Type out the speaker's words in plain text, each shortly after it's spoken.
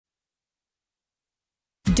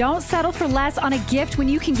Don't settle for less on a gift when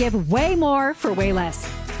you can give way more for way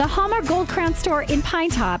less. The Hallmark Gold Crown store in Pine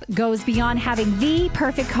Top goes beyond having the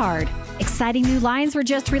perfect card. Exciting new lines were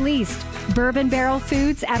just released. Bourbon Barrel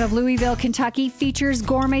Foods out of Louisville, Kentucky features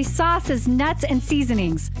gourmet sauces, nuts, and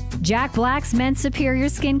seasonings. Jack Black's Men's Superior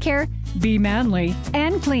Skincare, be manly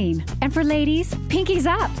and clean. And for ladies, Pinkies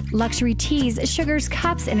Up, luxury teas, sugars,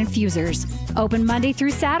 cups, and infusers. Open Monday through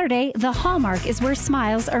Saturday, the Hallmark is where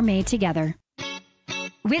smiles are made together.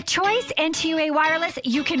 With Choice NTUA Wireless,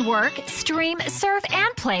 you can work, stream, surf,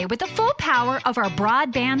 and play with the full power of our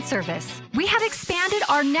broadband service. We have expanded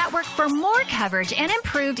our network for more coverage and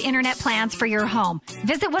improved internet plans for your home.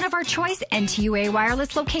 Visit one of our Choice NTUA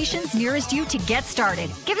Wireless locations nearest you to get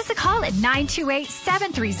started. Give us a call at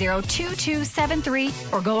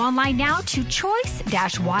 928-730-2273 or go online now to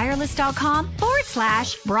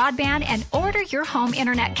choice-wireless.com/broadband and order your home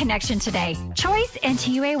internet connection today. Choice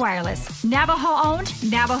NTUA Wireless. Navajo owned,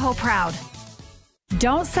 Navajo proud.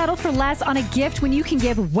 Don't settle for less on a gift when you can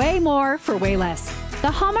give way more for way less.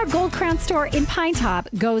 The Hallmark Gold Crown store in Pine Top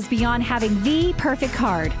goes beyond having the perfect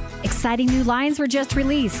card. Exciting new lines were just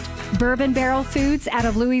released. Bourbon Barrel Foods out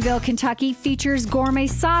of Louisville, Kentucky features gourmet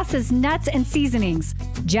sauces, nuts, and seasonings.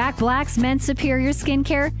 Jack Black's Men's Superior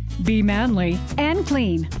Skincare, be manly and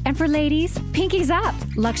clean. And for ladies, Pinkies Up,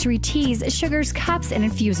 luxury teas, sugars, cups, and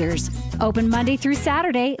infusers. Open Monday through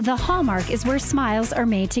Saturday, the Hallmark is where smiles are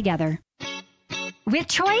made together. With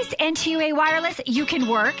Choice NTUA Wireless, you can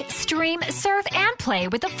work, stream, surf, and play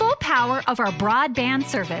with the full power of our broadband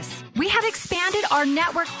service. We have expanded our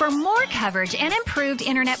network for more coverage and improved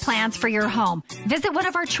internet plans for your home. Visit one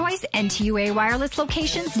of our Choice NTUA Wireless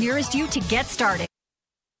locations nearest you to get started.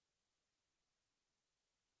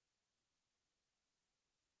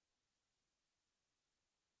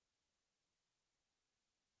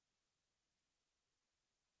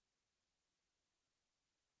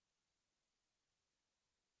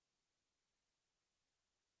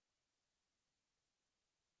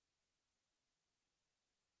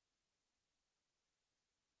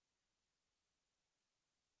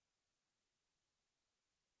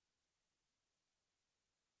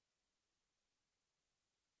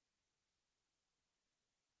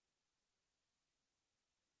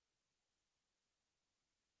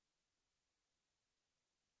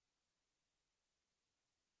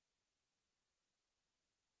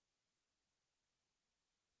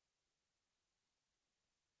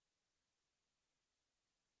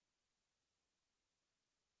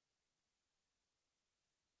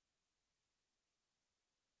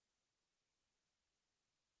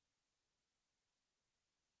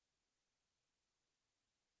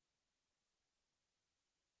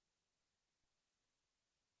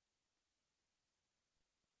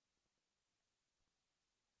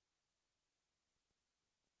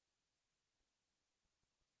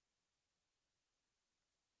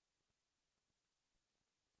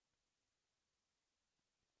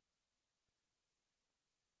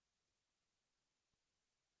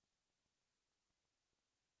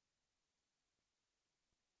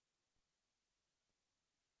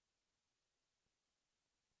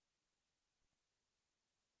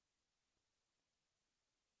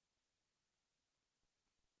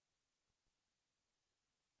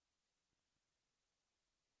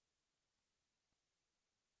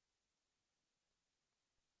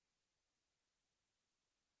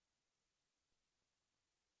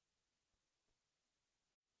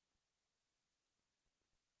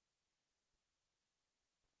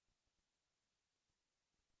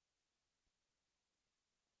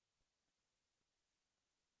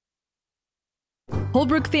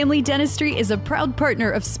 Holbrook Family Dentistry is a proud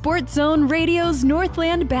partner of Sports Zone Radio's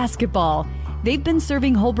Northland Basketball. They've been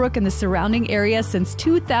serving Holbrook and the surrounding area since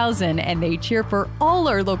 2000, and they cheer for all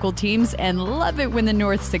our local teams and love it when the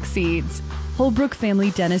North succeeds. Holbrook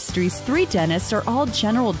Family Dentistry's 3 dentists are all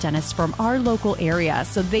general dentists from our local area,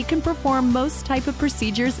 so they can perform most type of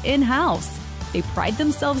procedures in-house. They pride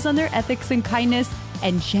themselves on their ethics and kindness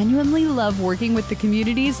and genuinely love working with the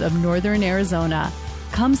communities of Northern Arizona.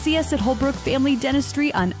 Come see us at Holbrook Family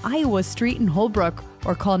Dentistry on Iowa Street in Holbrook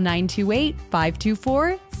or call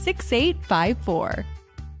 928-524-6854.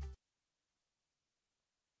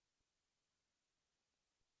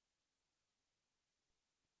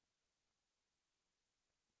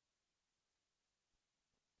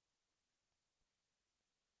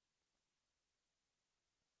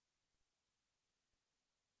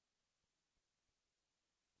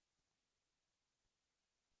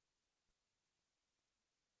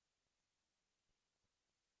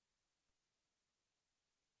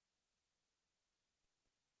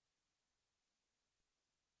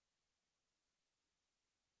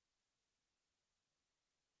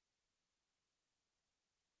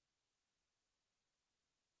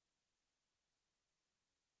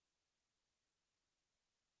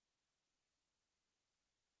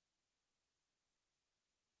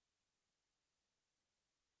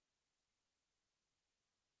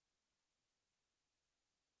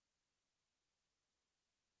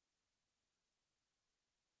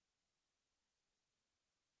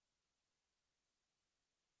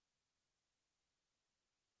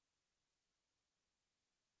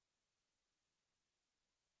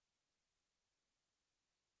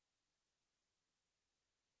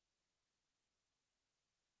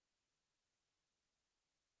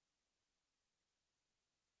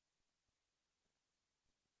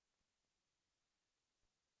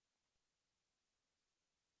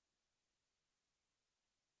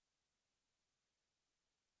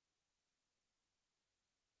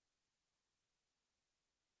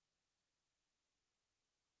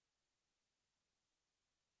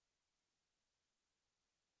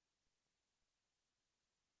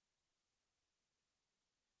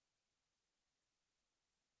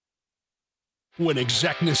 When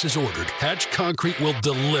exactness is ordered, Hatch Concrete will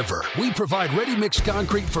deliver. We provide ready-mix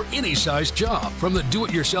concrete for any size job, from the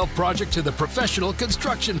do-it-yourself project to the professional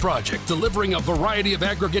construction project, delivering a variety of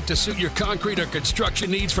aggregate to suit your concrete or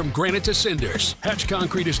construction needs from granite to cinders. Hatch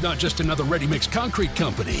Concrete is not just another ready-mix concrete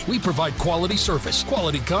company. We provide quality service,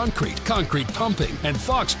 quality concrete, concrete pumping, and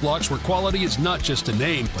Fox blocks where quality is not just a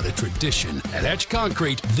name, but a tradition. At Hatch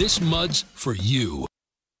Concrete, this mud's for you.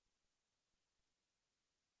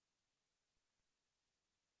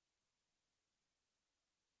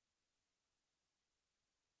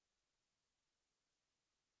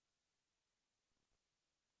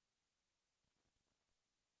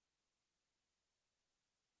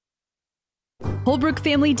 Holbrook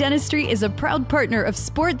Family Dentistry is a proud partner of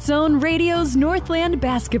Sports Zone Radio's Northland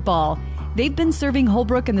Basketball. They've been serving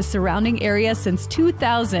Holbrook and the surrounding area since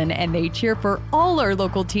 2000, and they cheer for all our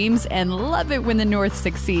local teams and love it when the North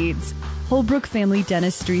succeeds. Holbrook Family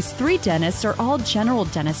Dentistry's 3 dentists are all general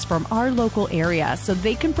dentists from our local area, so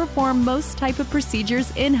they can perform most type of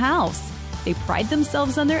procedures in-house. They pride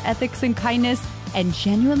themselves on their ethics and kindness and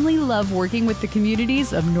genuinely love working with the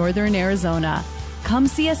communities of Northern Arizona. Come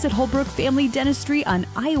see us at Holbrook Family Dentistry on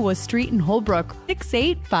Iowa Street in Holbrook,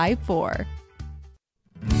 6854.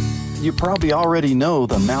 You probably already know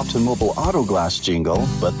the Mountain Mobile Auto Glass jingle,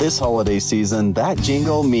 but this holiday season, that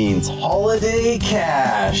jingle means holiday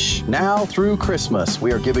cash. Now through Christmas,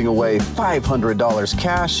 we are giving away $500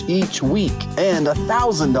 cash each week and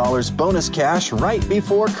 $1,000 bonus cash right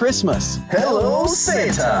before Christmas. Hello,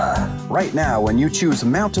 Santa! Right now, when you choose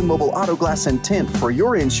Mountain Mobile Auto Glass and Tint for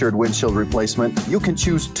your insured windshield replacement, you can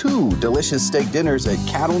choose 2 delicious steak dinners at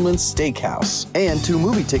Cattleman's Steakhouse and 2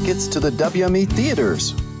 movie tickets to the WME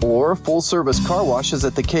theaters, or full-service car washes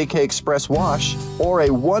at the KK Express Wash, or a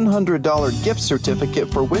 $100 gift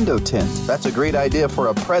certificate for window tint. That's a great idea for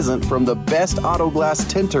a present from the best auto glass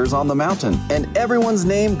tinters on the mountain. And everyone's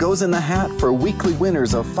name goes in the hat for weekly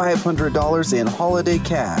winners of $500 in holiday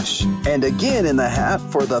cash. And again in the hat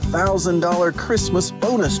for the $1,000 Christmas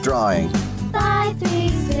bonus drawing.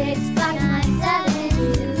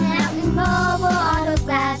 5365972 Mountain Mobile Auto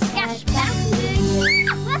Glass cash back to you.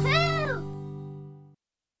 Woohoo!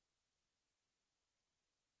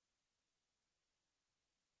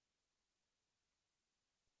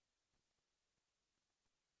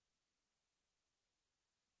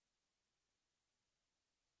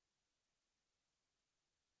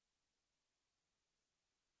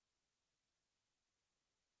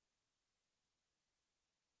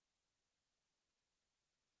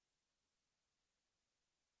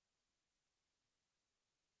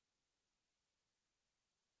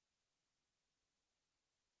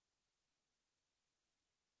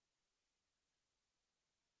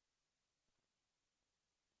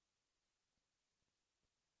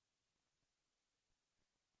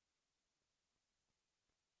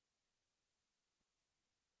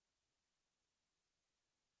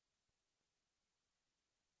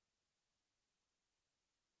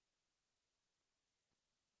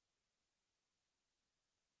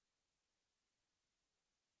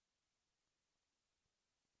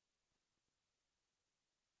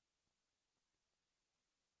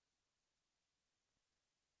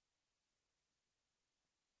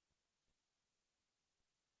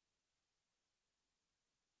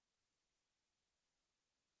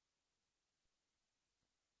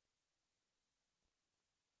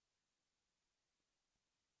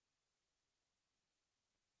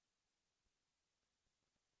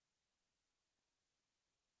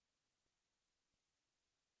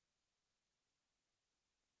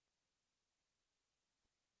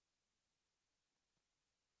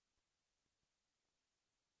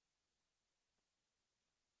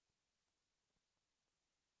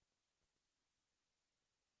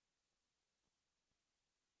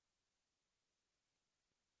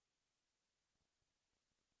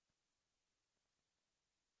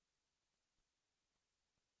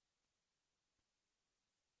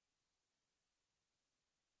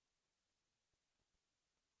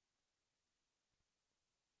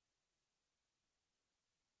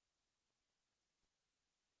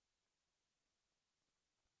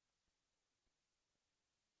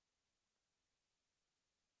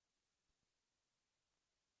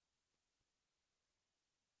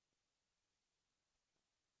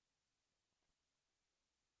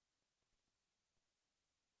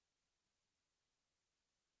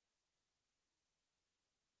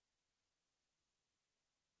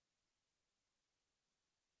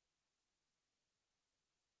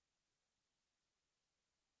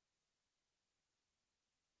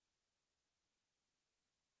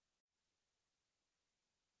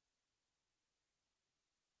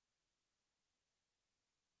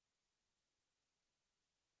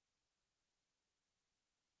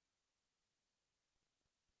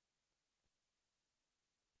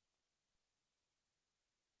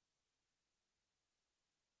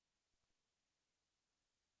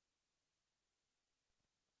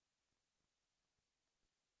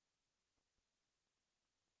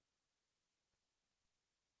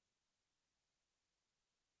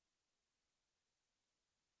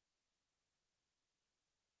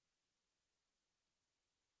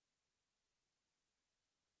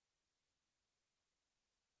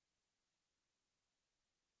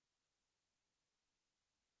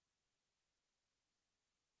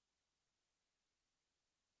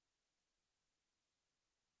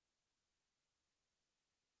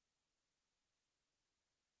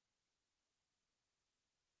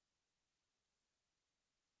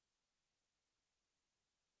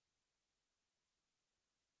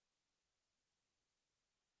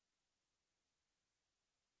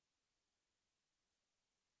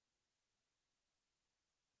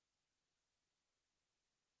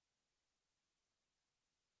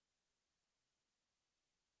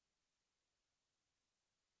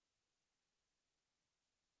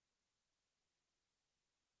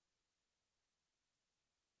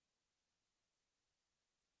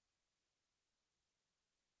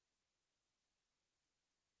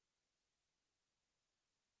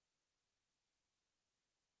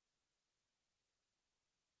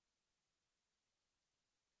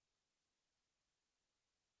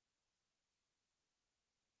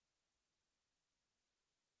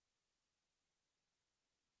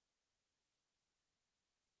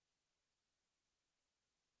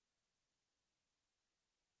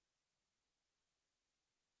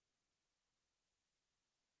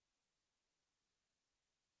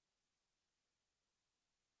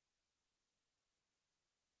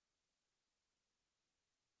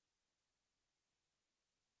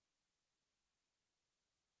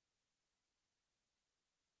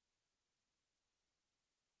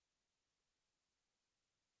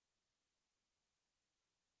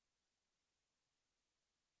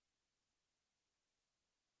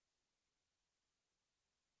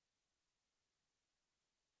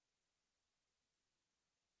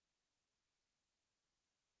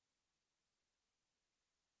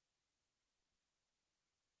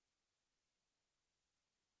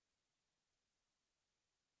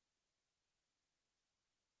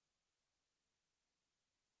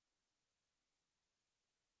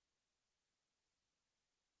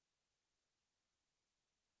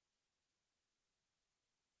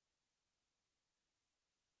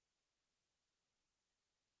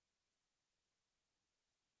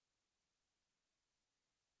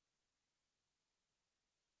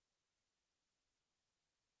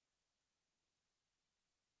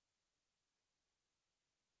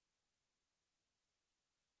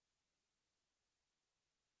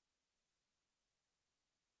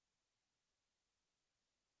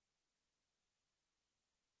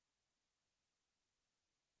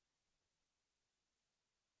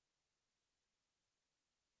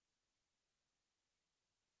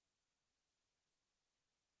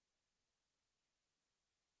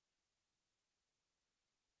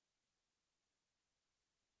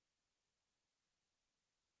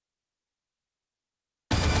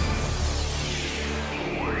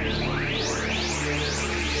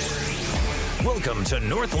 Welcome to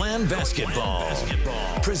Northland Basketball,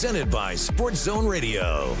 presented by Sports Zone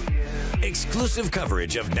Radio. Exclusive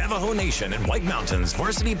coverage of Navajo Nation and White Mountains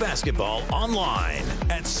varsity basketball online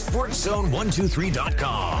at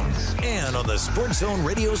sportszone123.com and on the Sports Zone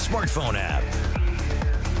Radio smartphone app.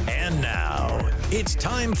 And now, it's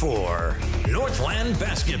time for Northland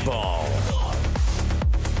Basketball.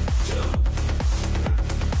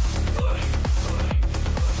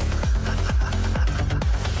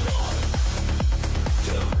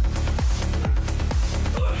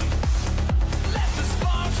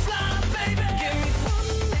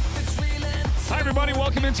 Everybody,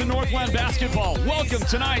 welcome into Northland Basketball. Welcome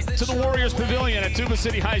tonight to the Warriors Pavilion at Tuba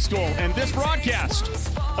City High School. And this broadcast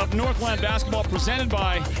of Northland Basketball presented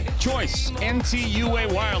by Choice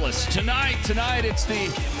NTUA Wireless. Tonight it's the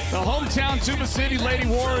hometown Tuba City Lady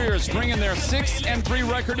Warriors bringing their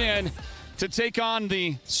 6-3 record in to take on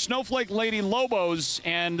the Snowflake Lady Lobos.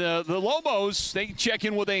 And the Lobos, they check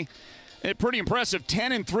in with a pretty impressive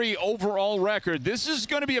 10-3 overall record. This is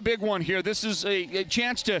going to be a big one here. This is a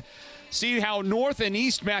chance to see how North and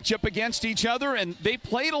East match up against each other, and they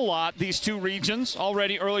played a lot, these two regions,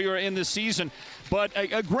 already earlier in the season. But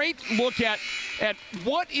a great look at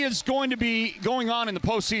what is going to be going on in the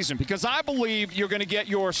postseason, because I believe you're going to get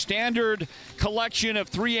your standard collection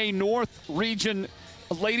of 3A North region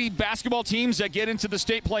lady basketball teams that get into the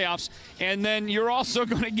state playoffs, and then you're also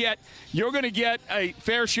going to get a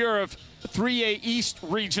fair share of 3A East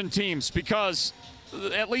region teams, because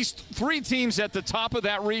at least three teams at the top of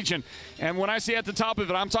that region. And when I say at the top of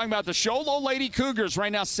it, I'm talking about the Sholo Lady Cougars right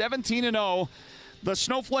now 17-0, the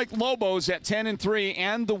Snowflake Lobos at 10-3,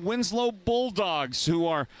 and the Winslow Bulldogs, who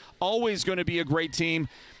are always going to be a great team.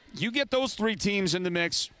 You get those three teams in the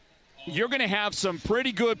mix, you're going to have some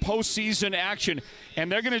pretty good postseason action,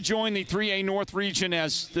 and they're going to join the 3A North region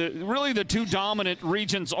as really the two dominant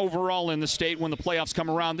regions overall in the state when the playoffs come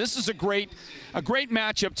around. This is a great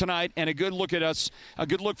matchup tonight, and a good look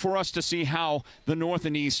for us to see how the North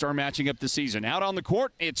and East are matching up this season. Out on the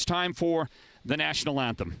court, it's time for the national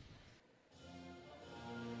anthem.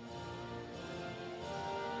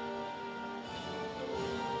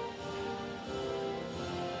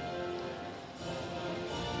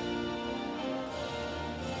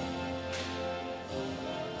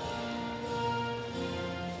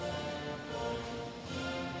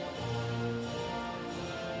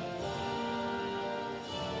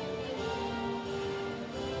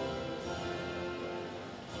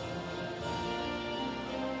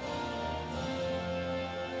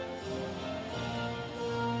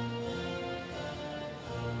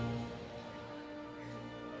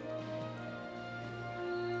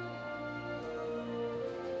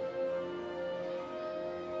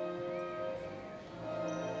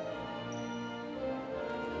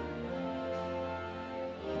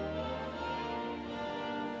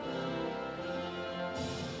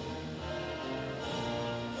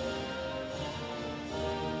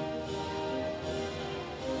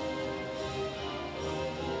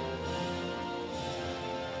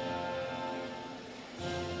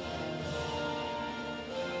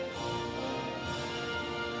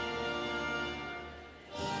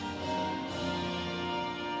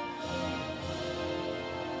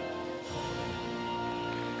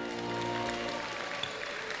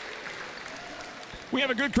 We have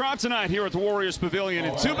a good crowd tonight here at the Warriors Pavilion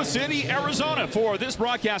in Tuba City, Arizona for this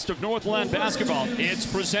broadcast of Northland Basketball. It's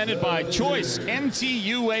presented by Choice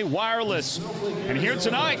NTUA Wireless. And here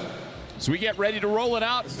tonight, as we get ready to roll it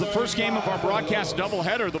out, the first game of our broadcast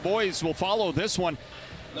doubleheader, the boys will follow this one.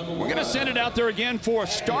 We're going to send it out there again for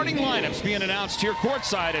starting lineups being announced here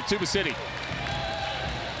courtside at Tuba City.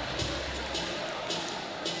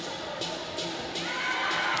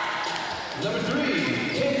 Number 3,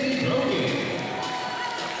 Casey Rogan.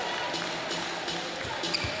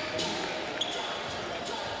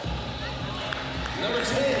 Number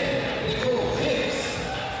 10, Nicole Hicks.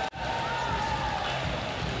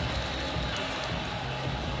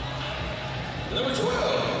 Number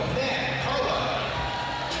 12, Nat Carla.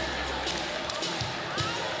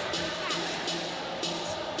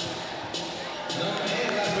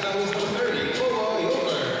 And last but not least, number 30, Cole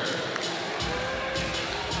Yoler.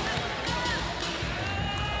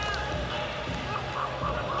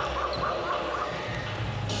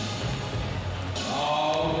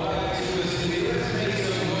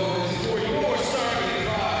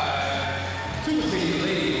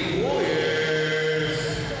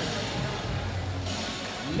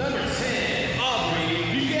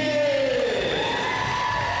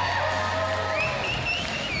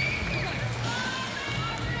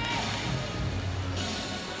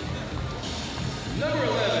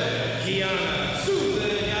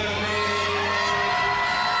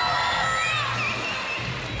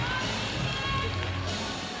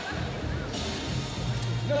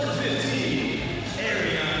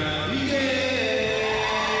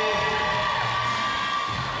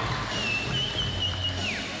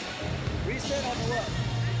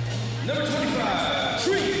 Number 25,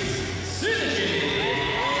 Simmons.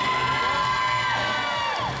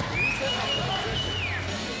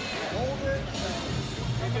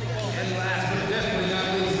 And last but definitely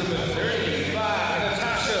not least, number 35,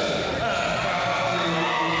 Natasha.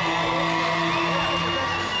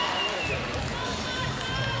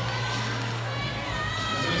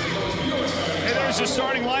 Hey, there's your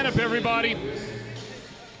starting lineup, everybody.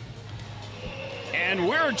 And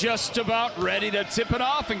we're just about ready to tip it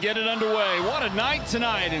off and get it underway. What a night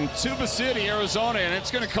tonight in Tuba City, Arizona, and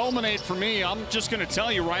it's going to culminate for me. I'm just going to tell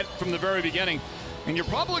you right from the very beginning, and you're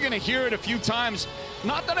probably going to hear it a few times.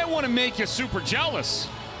 Not that I want to make you super jealous,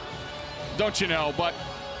 don't you know, but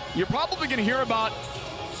you're probably going to hear about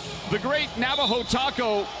the great Navajo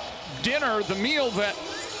taco dinner, the meal that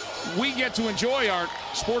we get to enjoy, our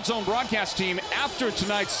Sports Zone broadcast team. After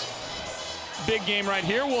tonight's big game right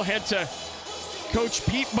here, we'll head to Coach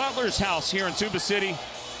Pete Butler's house here in Tuba City.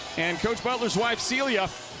 And Coach Butler's wife, Celia,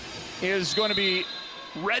 is going to be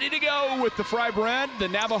ready to go with the fry bread, the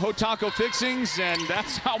Navajo taco fixings, and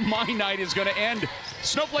that's how my night is going to end.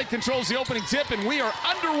 Snowflake controls the opening tip, and we are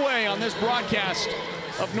underway on this broadcast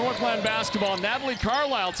of Northland basketball. Natalie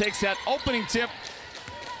Carlisle takes that opening tip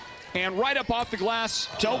and right up off the glass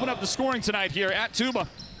to open up the scoring tonight here at Tuba.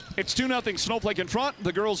 It's 2-0 Snowflake in front.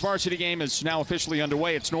 The girls varsity game is now officially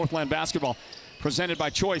underway. It's Northland basketball presented by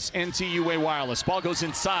Choice NTUA Wireless. Ball goes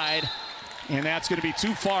inside, and that's going to be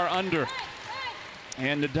too far under.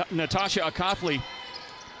 And Natasha Akatli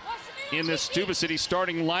in this Tuba City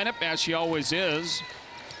starting lineup, as she always is,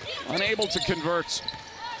 unable to convert.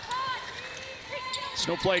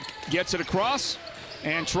 Snowflake gets it across,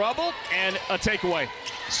 and trouble, and a takeaway.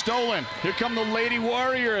 Stolen. Here come the Lady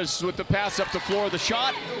Warriors with the pass up the floor. The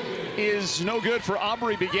shot is no good for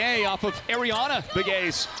Aubrey Begay off of Ariana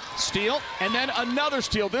Begay's steal, and then another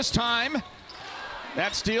steal. This time,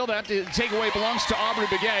 that steal, that takeaway belongs to Aubrey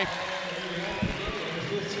Begay.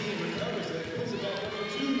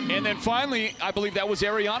 And then finally, I believe that was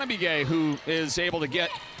Ariana Begay who is able to get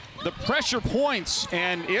the pressure points,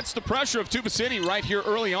 and it's the pressure of Tuba City right here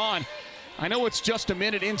early on. I know it's just a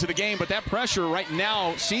minute into the game, but that pressure right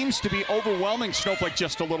now seems to be overwhelming Snowflake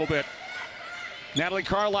just a little bit. Natalie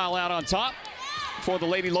Carlisle out on top for the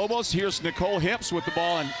Lady Lobos. Here's Nicole Hips with the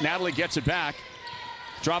ball, and Natalie gets it back.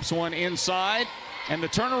 Drops one inside, and the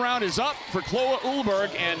turnaround is up for Chloe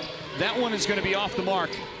Ulberg, and that one is going to be off the mark.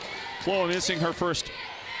 Chloe missing her first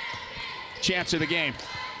chance of the game.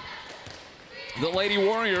 The Lady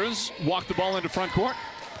Warriors walk the ball into front court.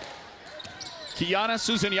 Kiana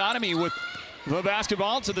Susanyanami with the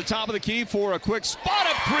basketball to the top of the key for a quick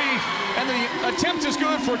spot-up three, and the attempt is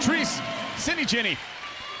good for Treese Sinigini.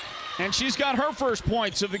 And she's got her first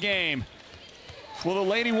points of the game. For the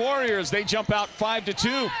Lady Warriors, they jump out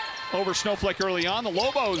 5-2 over Snowflake early on. The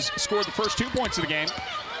Lobos scored the first 2 points of the game.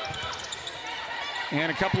 And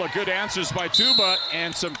a couple of good answers by Tuba,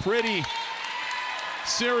 and some pretty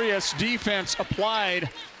serious defense applied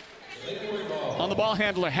on the ball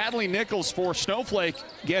handler. Hadley Nichols for Snowflake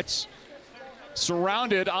gets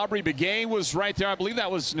surrounded. Aubrey Begay was right there. I believe that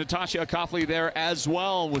was Natasha Akatli there as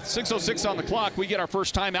well. With 6:06 on the clock, we get our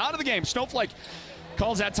first time out of the game. Snowflake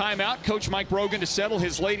calls that timeout. Coach Mike Brogan to settle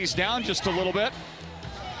his ladies down just a little bit.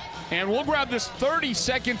 And we'll grab this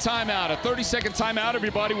 30-second timeout. A 30-second timeout,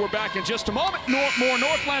 everybody. We're back in just a moment. More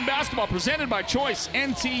Northland basketball presented by Choice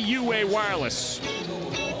NTUA Wireless.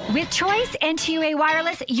 With Choice NTUA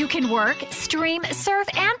Wireless, you can work, stream, surf,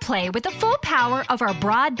 and play with the full power of our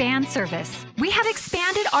broadband service. We have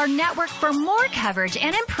expanded our network for more coverage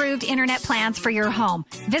and improved internet plans for your home.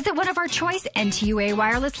 Visit one of our Choice NTUA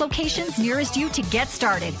Wireless locations nearest you to get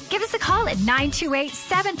started. Give us a call at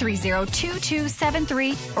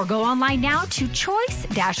 928-730-2273 or go online now to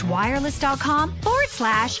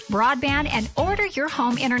choice-wireless.com/broadband and order your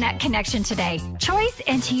home internet connection today. Choice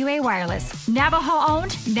NTUA Wireless. Navajo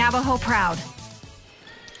owned, Navajo proud.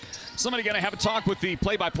 Somebody going to have a talk with the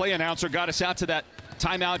play-by-play announcer. Got us out to that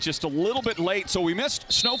timeout just a little bit late, so we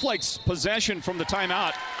missed Snowflake's possession from the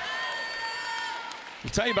timeout. I'll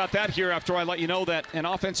tell you about that here after I let you know that an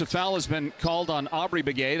offensive foul has been called on Aubrey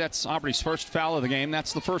Begay. That's Aubrey's first foul of the game.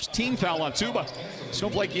 That's the first team foul on Tuba.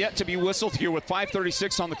 Snowflake yet to be whistled here with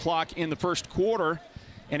 5:36 on the clock in the first quarter.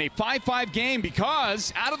 And a 5-5 game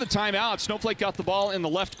because out of the timeout, Snowflake got the ball in the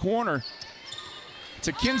left corner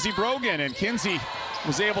to Kinsey Brogan, and Kinsey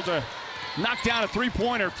was able to knock down a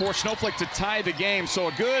three-pointer for Snowflake to tie the game. So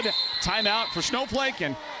a good timeout for Snowflake,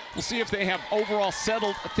 and we'll see if they have overall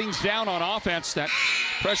settled things down on offense. That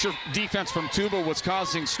pressure defense from Tuba was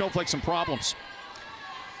causing Snowflake some problems.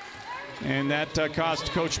 And that caused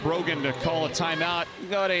Coach Brogan to call a timeout.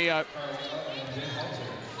 Got a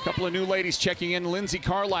A couple of new ladies checking in. Lindsay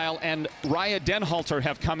Carlisle and Raya Denhalter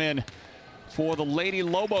have come in for the Lady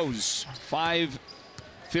Lobos.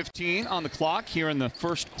 5:15 on the clock here in the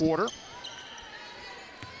first quarter.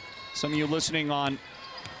 Some of you listening on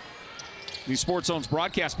the Sports Zone's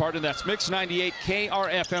broadcast partner, that's Mix 98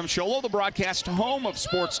 KRFM Sholo, the broadcast home of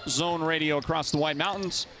Sports Zone Radio across the White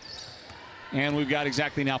Mountains. And we've got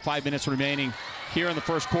exactly now 5 minutes remaining here in the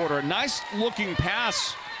first quarter. A nice looking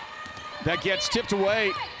pass that gets tipped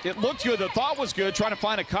away. It looked good, the thought was good, trying to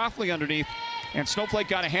find a Coughley underneath. And Snowflake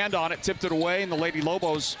got a hand on it, tipped it away, and the Lady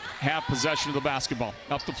Lobos have possession of the basketball.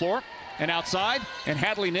 Up the floor and outside, and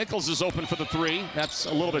Hadley Nichols is open for the three. That's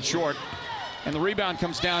a little bit short. And the rebound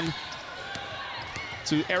comes down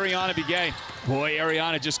to Ariana Begay. Boy,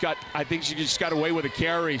 Ariana just got, I think she just got away with a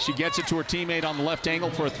carry. She gets it to her teammate on the left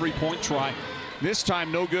angle for a three-point try. This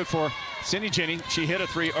time, no good for Cindy Ginny. She hit a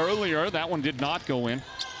three earlier. That one did not go in.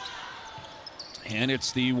 And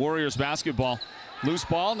it's the Warriors basketball. Loose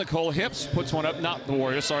ball, Nicole Hips puts one up, not the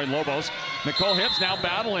Warriors, sorry, Lobos. Nicole Hips now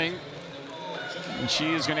battling, and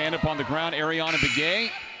she is going to end up on the ground. Ariana Begay.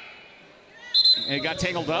 It got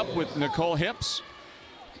tangled up with Nicole Hips.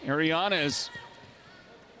 Ariana is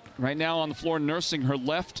right now on the floor nursing her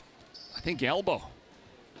left, I think, elbow.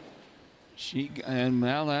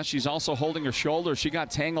 Now she's also holding her shoulder. She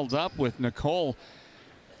got tangled up with Nicole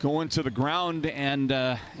going to the ground, and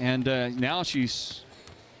now she's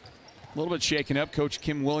a little bit shaken up. Coach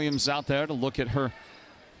Kim Williams out there to look at her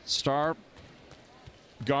star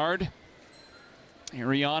guard.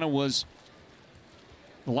 Ariana was,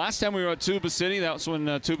 the last time we were at Tuba City, that was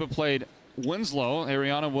when Tuba played Winslow.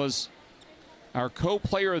 Ariana was our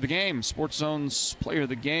co-player of the game, Sports Zone's player of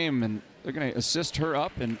the game, and they're going to assist her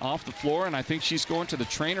up and off the floor, and I think she's going to the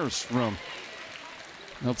trainer's room.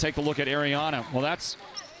 They'll take a look at Ariana. Well, that's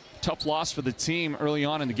a tough loss for the team early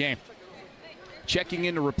on in the game. Checking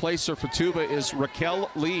in to replace her for Tuba is Raquel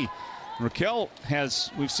Lee.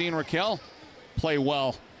 We've seen Raquel play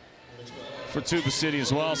well for Tuba City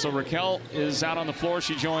as well. So Raquel is out on the floor.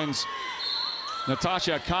 She joins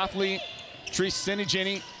Natasha Coughley, Treese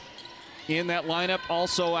Sinigini in that lineup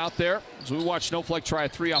also out there. So we watch Snowflake try a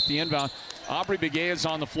three off the inbound. Aubrey Begay is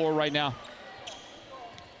on the floor right now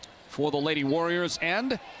for the Lady Warriors,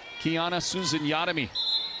 and Kiana Susan Yadami.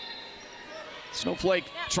 Snowflake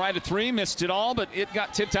tried a three, missed it all, but it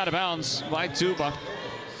got tipped out of bounds by Tuba.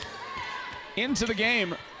 Into the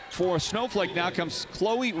game for Snowflake now comes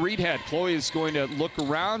Chloe Reedhead. Chloe is going to look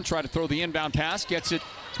around, try to throw the inbound pass, gets it.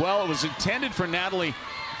 Well, it was intended for Natalie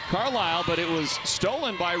Carlisle, but it was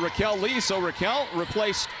stolen by Raquel Lee. So Raquel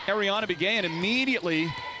replaced Ariana Begay and immediately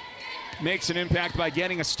makes an impact by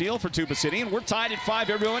getting a steal for Tuba City. And we're tied at 5,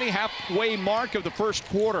 everybody, halfway mark of the first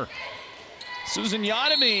quarter. Susan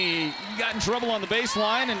Yadami got in trouble on the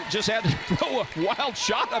baseline and just had to throw a wild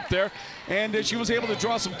shot up there. And she was able to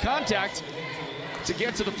draw some contact to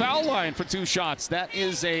get to the foul line for 2 shots. That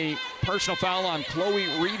is a personal foul on Chloe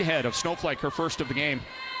Reedhead of Snowflake, her first of the game.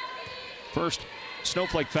 First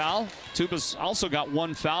Snowflake foul. Tuba's also got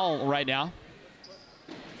 1 foul right now.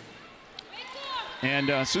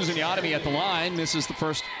 And Susan Yadami at the line misses the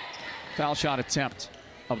first foul shot attempt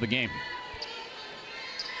of the game.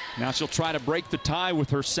 Now she'll try to break the tie with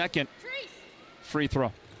her second free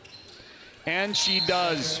throw. And she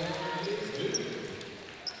does.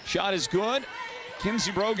 Shot is good.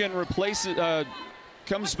 Kinsey Brogan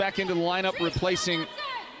comes back into the lineup, replacing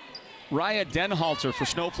Raya Denhalter for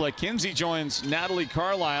Snowflake. Kinsey joins Natalie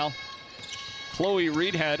Carlisle, Chloe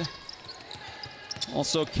Reedhead.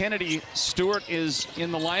 Also, Kennedy Stewart is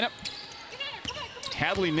in the lineup.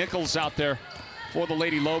 Hadley Nichols out there for the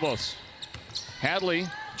Lady Lobos. Hadley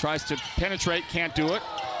tries to penetrate, can't do it.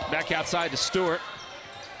 Back outside to Stewart.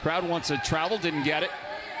 Crowd wants to travel, didn't get it.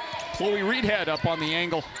 Chloe Reedhead up on the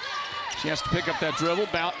angle. She has to pick up that dribble,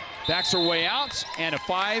 backs her way out, and a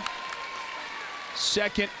 5-second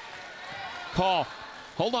call.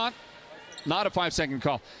 Hold on, not a 5-second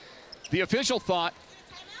call. The official thought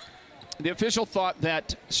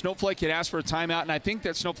that Snowflake had asked for a timeout, and I think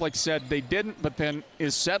that Snowflake said they didn't, but then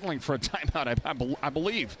is settling for a timeout, I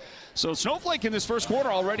believe. So Snowflake in this first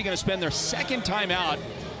quarter already going to spend their second timeout.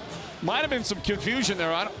 Might have been some confusion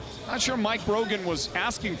there. I'm not sure Mike Brogan was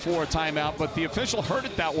asking for a timeout, but the official heard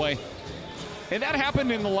it that way. And that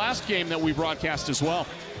happened in the last game that we broadcast as well.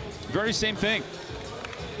 Very same thing.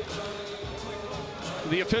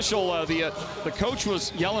 The official, the coach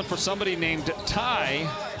was yelling for somebody named Ty,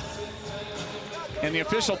 and the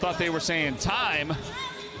official thought they were saying time.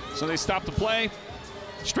 So they stopped the play,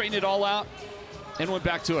 straightened it all out, and went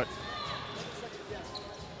back to it.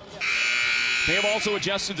 They have also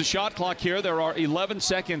adjusted the shot clock here. There are 11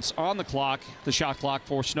 seconds on the clock, the shot clock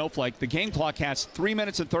for Snowflake. The game clock has 3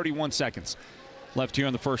 minutes and 31 seconds left here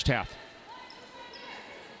in the first half.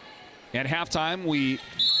 At halftime, we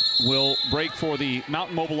will break for the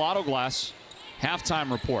Mountain Mobile Auto Glass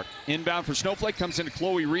halftime report. Inbound for Snowflake comes into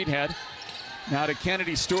Chloe Reedhead. Now to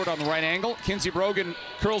Kennedy Stewart on the right angle. Kinsey Brogan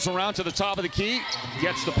curls around to the top of the key,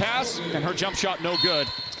 gets the pass, and her jump shot no good.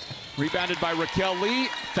 Rebounded by Raquel Lee,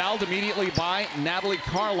 fouled immediately by Natalie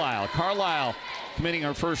Carlisle. Carlisle committing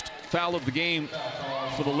her first foul of the game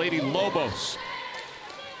for the Lady Lobos.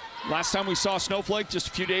 Last time we saw Snowflake just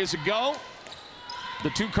a few days ago,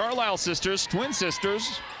 the two Carlisle sisters, twin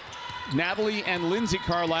sisters, Natalie and Lindsay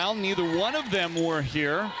Carlisle, neither one of them were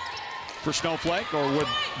here for Snowflake, or were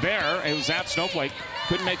there. It was at Snowflake.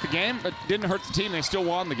 Couldn't make the game, but didn't hurt the team. They still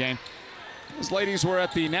won the game. Those ladies were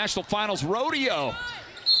at the National Finals Rodeo.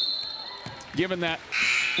 Given that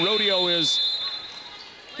rodeo is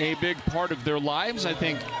a big part of their lives, I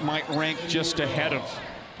think might rank just ahead of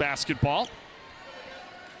basketball.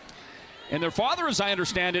 And their father, as I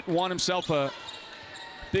understand it, won himself a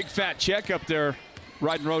big fat check up there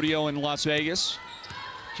riding rodeo in Las Vegas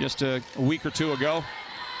just a week or two ago.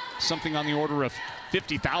 Something on the order of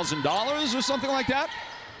 $50,000 or something like that.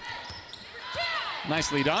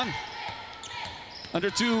 Nicely done.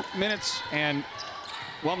 Under 2 minutes and,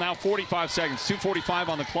 well, now 45 seconds. 2:45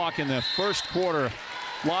 on the clock in the first quarter.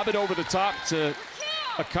 Lob it over the top to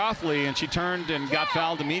Akathley, and she turned and got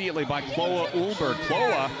fouled immediately by Chloa Ulberg.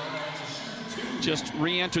 Chloa just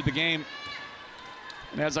re-entered the game.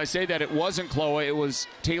 And as I say that, it wasn't Chloa, it was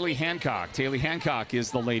Taylor Hancock. Taylor Hancock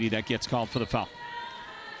is the lady that gets called for the foul.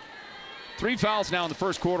 3 fouls now in the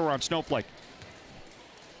first quarter on Snowflake.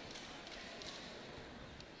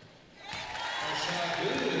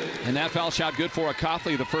 And that foul shot good for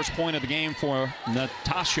Akathley, the first point of the game for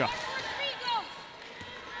Natasha.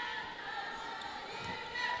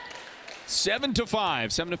 7-5.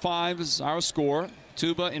 7-5 is our score.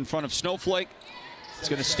 Tuba in front of Snowflake. It's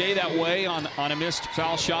going to stay that way on a missed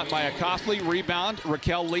foul shot by Akathley. Rebound,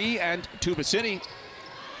 Raquel Lee, and Tuba City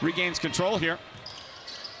regains control here.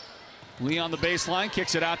 Lee on the baseline,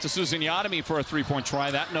 kicks it out to Susan Yadami for a three-point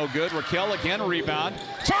try. That no good. Raquel again, a rebound.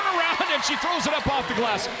 Turn around, and she throws it up off the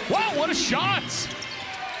glass. Wow, what a shot!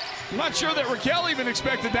 I'm not sure that Raquel even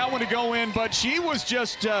expected that one to go in, but she was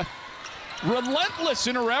just relentless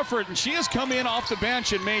in her effort, and she has come in off the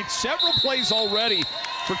bench and made several plays already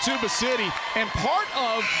for Tuba City, and part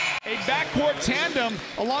of a backcourt tandem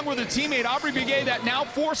along with her teammate Aubrey Biguet that now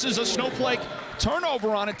forces a Snowflake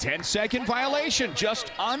turnover on a 10-second violation.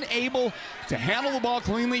 Just unable to handle the ball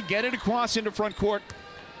cleanly, get it across into front court,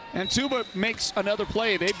 and Tuba makes another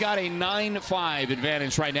play. They've got a 9-5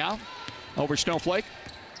 advantage right now over Snowflake.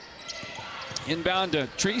 Inbound to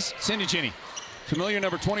Treese, Cindy Ginny, familiar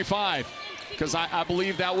number 25, because I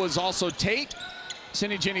believe that was also Tate,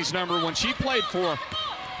 Cindy Ginny's number when she played for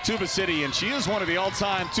Tuba City, and she is one of the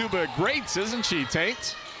all-time Tuba greats, isn't she,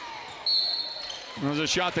 Tate? There's a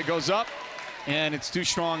shot that goes up, and it's too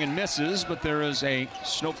strong and misses, but there is a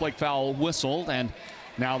Snowflake foul whistled, and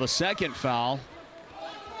now the second foul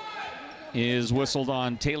is whistled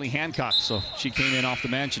on Taylor Hancock, so she came in off the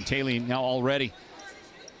bench, and Taylor now already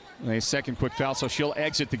a second quick foul, so she'll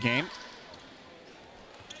exit the game.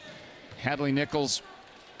 Hadley Nichols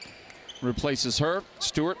replaces her.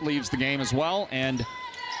 Stewart leaves the game as well, and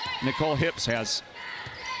Nicole Hips has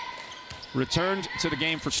returned to the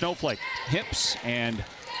game for Snowflake. Hips and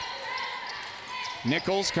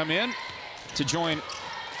Nichols come in to join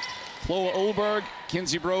Chloa Ulberg,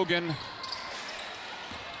 Kinsey Brogan,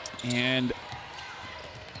 and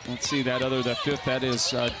let's see the fifth, that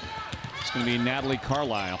is it's going to be Natalie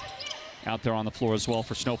Carlisle out there on the floor as well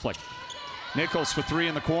for Snowflake. Nichols for three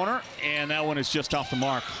in the corner, and that one is just off the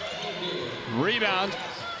mark. Rebound,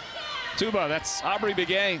 Tuba, that's Aubrey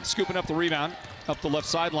Biguet scooping up the rebound up the left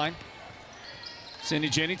sideline. Cindy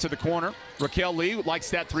Ginny to the corner. Raquel Lee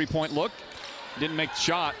likes that three-point look. Didn't make the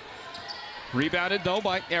shot. Rebounded, though,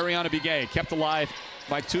 by Ariana Biguet. Kept alive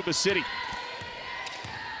by Tuba City.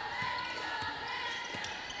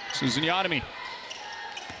 Susan Yadami.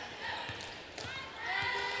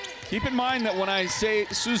 Keep in mind that when I say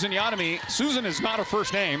Susan Yadami, Susan is not her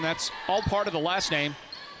first name. That's all part of the last name.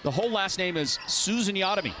 The whole last name is Susan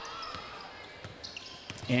Yadami.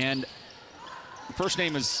 And the first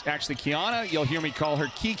name is actually Kiana. You'll hear me call her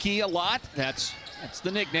Kiki a lot. That's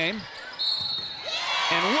the nickname.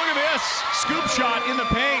 And look at this, scoop shot in the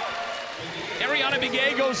paint. Ariana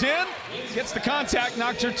Biguet goes in, gets the contact,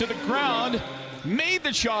 knocked her to the ground, made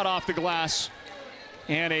the shot off the glass,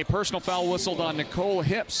 and a personal foul whistled on Nicole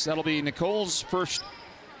Hips. That'll be Nicole's first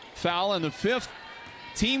foul and the 5th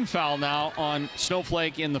team foul now on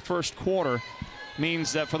Snowflake in the first quarter.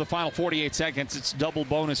 Means that for the final 48 seconds, it's double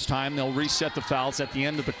bonus time. They'll reset the fouls at the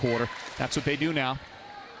end of the quarter. That's what they do now.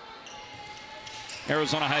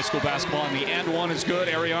 Arizona High School basketball, and the and one is good.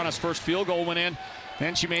 Ariana's first field goal went in.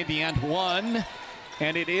 Then she made the and one,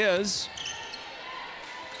 and it is.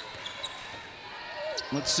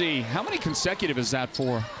 Let's see, how many consecutive is that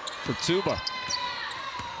for Tuba?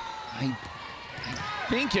 I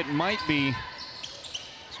think it might be.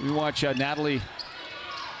 So we watch Natalie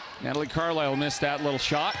Carlisle miss that little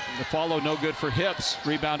shot. The follow no good for Hips.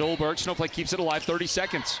 Rebound Olberg. Snowflake keeps it alive, 30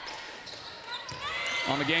 seconds.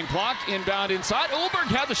 On the game clock, inbound inside. Olberg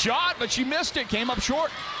had the shot, but she missed it, came up short.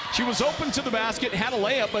 She was open to the basket, had a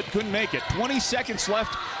layup, but couldn't make it. 20 seconds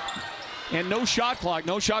left, and no shot clock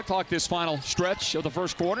this final stretch of the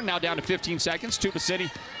first quarter. Now down to 15 seconds. Tuba City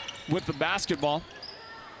with the basketball.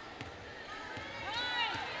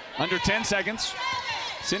 Under 10 seconds.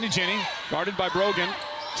 Cindy Ginny, guarded by Brogan,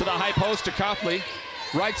 to the high post to Copley.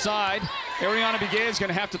 Right side, Ariana Begay is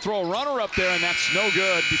going to have to throw a runner up there, and that's no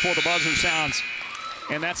good before the buzzer sounds.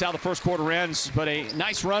 And that's how the first quarter ends. But a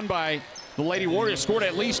nice run by the Lady Warriors. Scored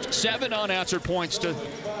at least 7 unanswered points to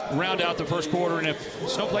round out the first quarter. And if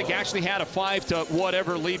Snowflake actually had a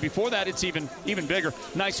 5-whatever lead before that, it's even bigger.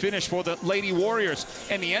 Nice finish for the Lady Warriors.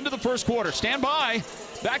 And the end of the first quarter. Stand by.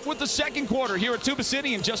 Back with the second quarter here at Tuba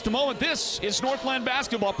City in just a moment. This is Northland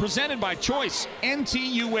Basketball presented by Choice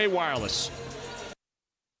NTUA Wireless.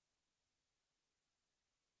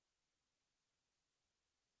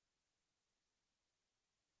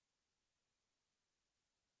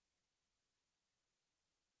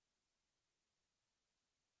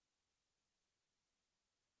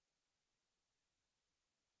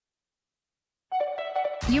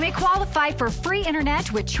 You may qualify for free internet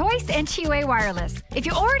with Choice NTUA Wireless. If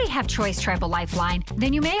you already have Choice Tribal Lifeline,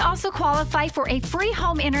 then you may also qualify for a free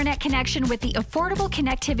home internet connection with the Affordable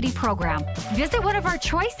Connectivity Program. Visit one of our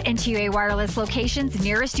Choice NTUA Wireless locations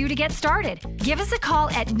nearest you to get started. Give us a call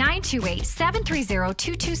at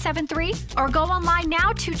 928-730-2273 or go online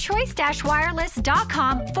now to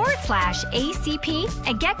choice-wireless.com/ACP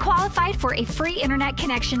and get qualified for a free internet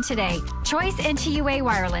connection today. Choice NTUA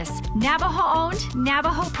Wireless. Navajo owned,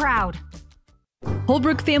 Navajo proud.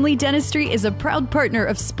 Holbrook Family Dentistry is a proud partner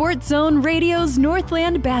of Sports Zone Radio's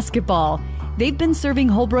Northland Basketball. They've been serving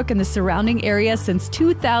Holbrook and the surrounding area since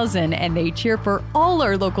 2000, and they cheer for all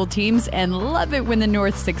our local teams and love it when the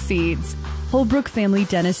North succeeds. Holbrook Family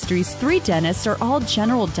Dentistry's 3 dentists are all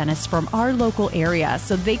general dentists from our local area,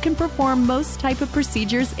 so they can perform most type of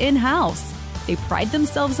procedures in-house. They pride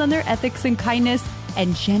themselves on their ethics and kindness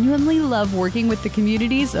and genuinely love working with the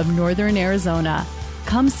communities of Northern Arizona.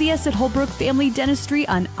 Come see us at Holbrook Family Dentistry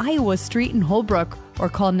on Iowa Street in Holbrook or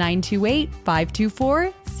call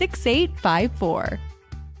 928-524-6854.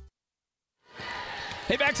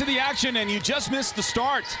 Hey, back to the action, and you just missed the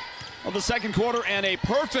start of the second quarter, and a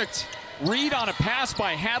perfect read on a pass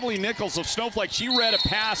by Hadley Nichols of Snowflake. She read a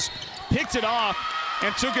pass, picked it off,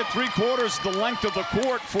 and took it 3/4 the length of the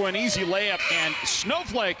court for an easy layup. And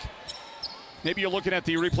Snowflake, maybe you're looking at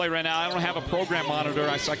the replay right now. I don't have a program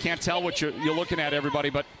monitor, so I can't tell what you're looking at,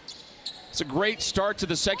 everybody, but it's a great start to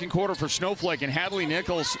the second quarter for Snowflake, and Hadley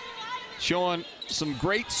Nichols showing some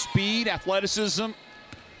great speed, athleticism,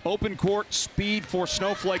 open court speed for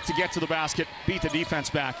Snowflake to get to the basket, beat the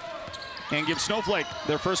defense back, and give Snowflake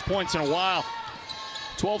their first points in a while.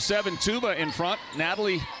 12-7 Tuba in front.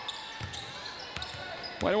 Natalie,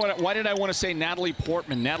 why did I want to say Natalie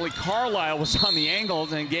Portman? Natalie Carlisle was on the angle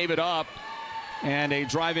and gave it up. And a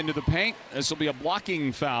drive into the paint. This will be a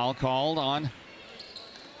blocking foul called on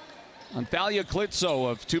Thalia Klitzo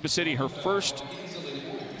of Tuba City. Her first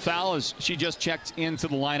foul as she just checked into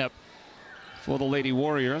the lineup for the Lady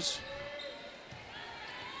Warriors.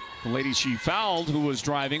 The lady she fouled who was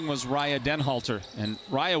driving was Raya Denhalter. And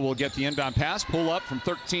Raya will get the inbound pass, pull up from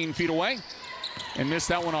 13 feet away, and miss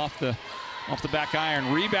that one off the back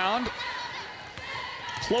iron. Rebound,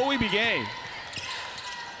 Chloe Begay.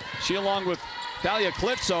 She, along with Thalia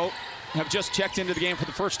Klitzo, have just checked into the game for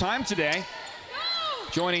the first time today.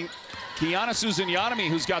 Joining Kiana Susan-Yadami,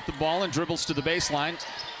 who's got the ball and dribbles to the baseline.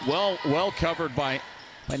 Well covered by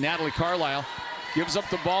Natalie Carlisle. Gives up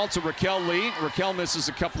the ball to Raquel Lee. Raquel misses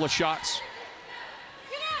a couple of shots.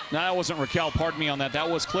 No, that wasn't Raquel, pardon me on that. That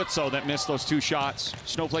was Klitzo that missed those 2 shots.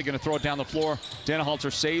 Snowflake going to throw it down the floor.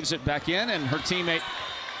 Denhalter saves it back in, and her teammate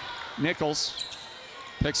Nichols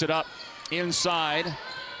picks it up inside.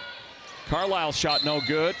 Carlisle's shot no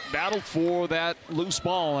good. Battle for that loose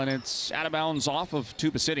ball, and it's out of bounds off of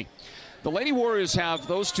Tuba City. The Lady Warriors have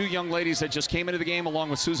those 2 young ladies that just came into the game, along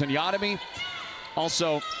with Susan Yadami.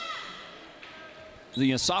 Also,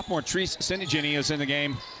 the sophomore Treese Sinigini is in the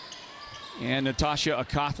game. And Natasha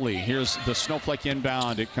Akathli. Here's the Snowflake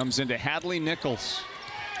inbound. It comes into Hadley Nichols.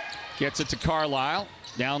 Gets it to Carlisle.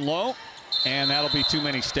 Down low. And that'll be too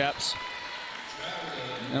many steps.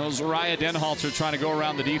 That was Raya Denhalter trying to go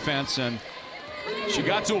around the defense. And she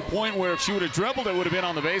got to a point where if she would have dribbled, it would have been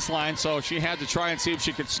on the baseline. So she had to try and see if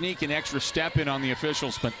she could sneak an extra step in on the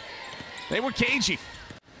officials. But they were cagey.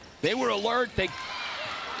 They were alert. They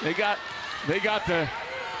got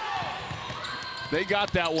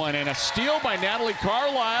that one. And a steal by Natalie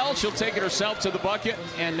Carlisle. She'll take it herself to the bucket.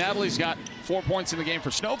 And Natalie's got 4 points in the game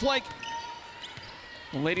for Snowflake.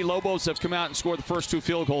 The Lady Lobos have come out and scored the first 2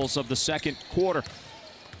 field goals of the second quarter.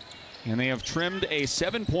 And they have trimmed a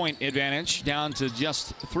 7-point advantage down to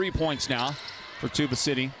just 3 points now for Tuba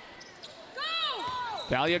City.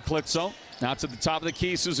 Valia Klitzo now to the top of the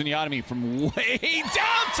key. Susan Yadami from way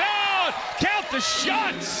downtown. Count the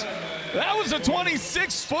shots. That was a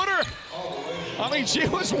 26-footer. I mean, she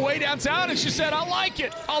was way downtown, and she said, I like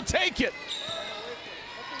it. I'll take it.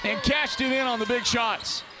 And cashed it in on the big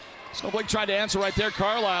shots. Snowflake tried to answer right there.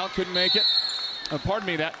 Carlisle couldn't make it. Pardon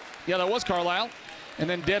me, that was Carlisle. And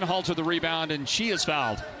then Denhalter the rebound, and she is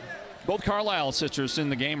fouled. Both Carlisle sisters in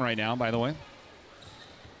the game right now, by the way.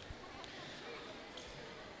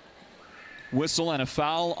 Whistle and a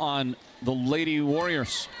foul on the Lady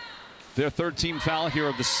Warriors. Their third team foul here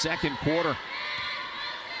of the second quarter.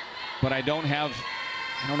 But I don't have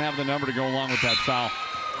the number to go along with that foul.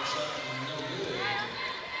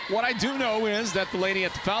 What I do know is that the lady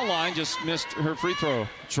at the foul line just missed her free throw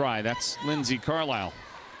try. That's Lindsay Carlisle.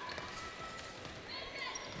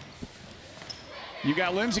 You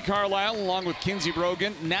got Lindsay Carlisle along with Kinsey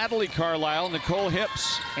Brogan, Natalie Carlisle, Nicole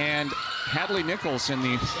Hips, and Hadley Nichols in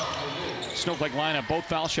the Snowflake lineup. Both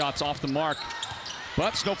foul shots off the mark.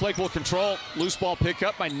 But Snowflake will control. Loose ball pick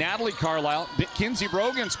up by Natalie Carlisle. Kinsey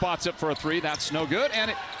Brogan spots up for a 3. That's no good.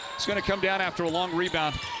 And it's going to come down after a long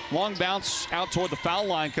rebound. Long bounce out toward the foul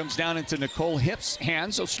line. Comes down into Nicole Hips'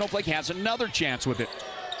 hands. So Snowflake has another chance with it.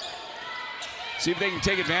 See if they can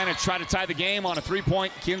take advantage. Try to tie the game on a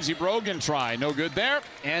 3-point Kinsey Brogan try. No good there.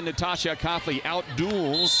 And Natasha Akathli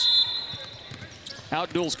outduels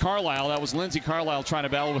Carlisle. That was Lindsay Carlisle trying to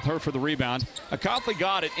battle with her for the rebound. Akathli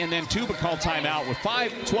got it, and then Tuba called timeout with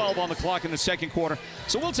 5:12 on the clock in the second quarter.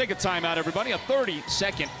 So we'll take a timeout, everybody. A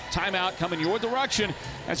 30-second timeout coming your direction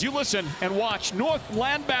as you listen and watch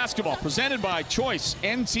Northland basketball presented by Choice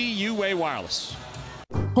NTUA Wireless.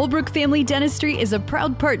 Holbrook Family Dentistry is a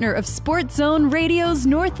proud partner of Sports Zone Radio's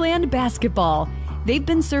Northland Basketball. They've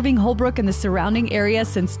been serving Holbrook and the surrounding area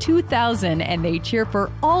since 2000, and they cheer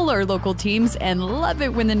for all our local teams and love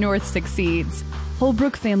it when the North succeeds.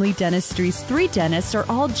 Holbrook Family Dentistry's 3 dentists are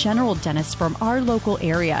all general dentists from our local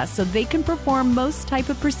area, so they can perform most type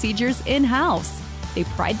of procedures in-house. They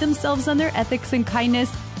pride themselves on their ethics and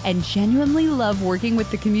kindness and genuinely love working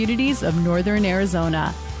with the communities of Northern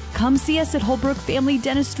Arizona. Come see us at Holbrook Family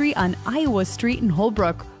Dentistry on Iowa Street in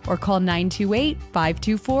Holbrook or call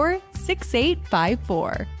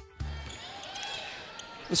 928-524-6854.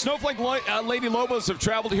 The Snowflake Lady Lobos have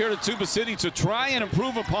traveled here to Tuba City to try and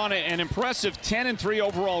improve upon an impressive 10-3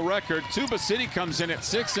 overall record. Tuba City comes in at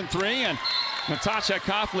 6-3, and Natasha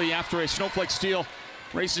Akathli, after a Snowflake steal,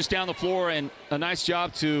 races down the floor, and a nice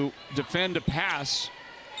job to defend a pass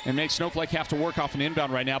and make Snowflake have to work off an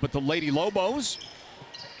inbound right now. But the Lady Lobos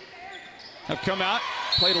have come out,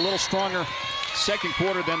 played a little stronger second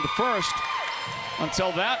quarter than the first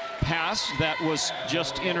until that pass that was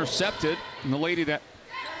just intercepted. And the lady that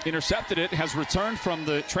intercepted it has returned from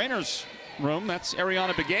the trainer's room. That's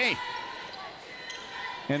Ariana Begay.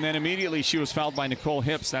 And then immediately she was fouled by Nicole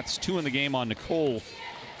Hips. That's 2 in the game on Nicole.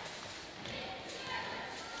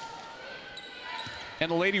 And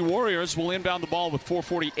the Lady Warriors will inbound the ball with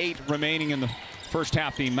 4:48 remaining in the first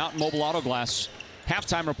half. The Mountain Mobile Auto Glass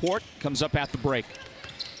halftime report comes up at the break.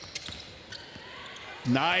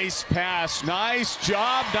 Nice pass, nice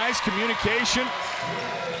job, nice communication.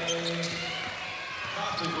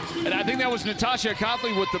 And I think that was Natasha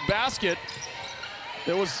Akathli with the basket.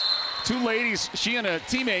 There was 2 ladies, she and a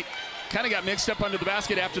teammate kind of got mixed up under the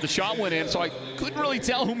basket after the shot went in, so I couldn't really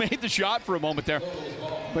tell who made the shot for a moment there.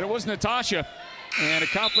 But it was Natasha, and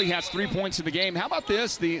Akathli has 3 points in the game. How about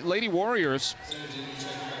this? The Lady Warriors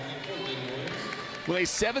with a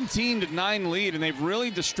 17-9 lead, and they've really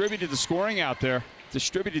distributed the scoring out there.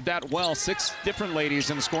 Distributed that well. 6 different ladies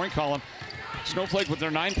in the scoring column. Snowflake with their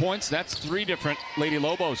 9 points. That's 3 different Lady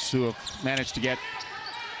Lobos who have managed to get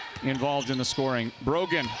involved in the scoring.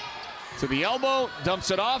 Brogan to the elbow, dumps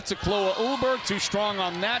it off to Chloe Ulberg. Too strong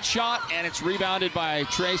on that shot, and it's rebounded by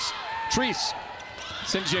Treese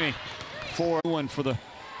Sinigini. for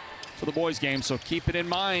the boys game, so keep it in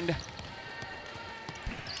mind.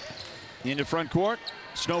 Into front court,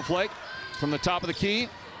 Snowflake from the top of the key.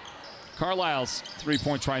 Carlisle's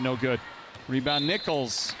three-point try, no good. Rebound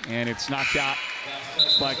Nichols, and it's knocked out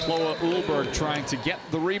by Chloe Ulberg trying to get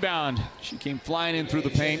the rebound. She came flying in through the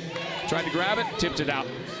paint, tried to grab it, tipped it out.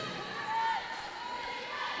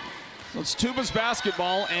 So it's Tuba's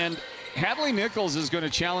basketball, and Hadley Nichols is going to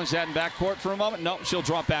challenge that in backcourt for a moment. No, she'll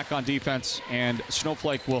drop back on defense, and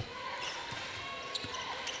Snowflake will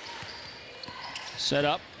set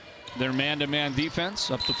up their man-to-man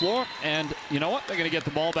defense up the floor, and you know what? They're going to get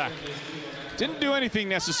the ball back. Didn't do anything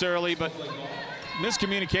necessarily, but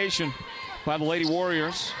miscommunication by the Lady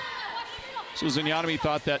Warriors. Susan Yanami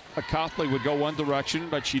thought that Akathley would go one direction,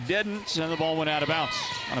 but she didn't, and the ball went out of bounds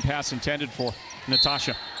on a pass intended for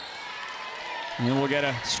Natasha. And then we'll get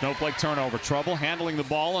a Snowflake turnover. Trouble handling the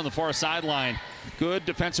ball on the far sideline. Good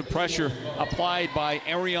defensive pressure applied by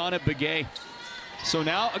Ariana Begay. So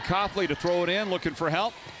now Akathley to throw it in, looking for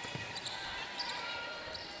help.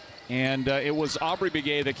 And it was Aubrey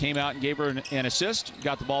Begay that came out and gave her an assist.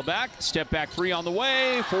 Got the ball back. Step back three on the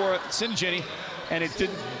way for Sinjini. And it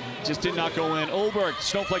did not go in. Ulberg,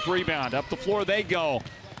 Snowflake rebound. Up the floor they go.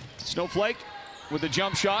 Snowflake with a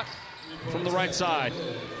jump shot from the right side.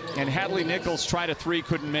 And Hadley Nichols tried a three,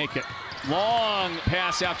 couldn't make it. Long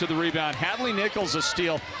pass after the rebound. Hadley Nichols a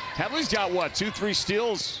steal. Hadley's got what, 2-3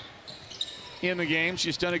 steals in the game.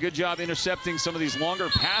 She's done a good job intercepting some of these longer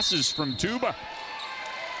passes from Tuba.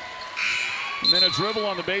 And then a dribble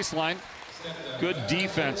on the baseline. Good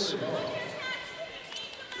defense.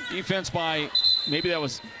 Defense by, maybe that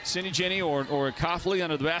was Cindy Jenny or Akathley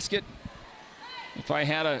under the basket. If I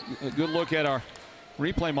had a good look at our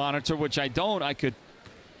replay monitor, which I don't, I'd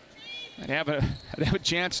have a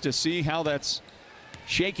chance to see how that's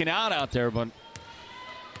shaken out there, but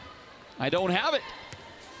I don't have it.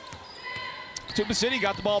 Tuba City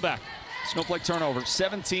got the ball back. Snowflake turnover,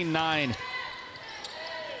 17-9.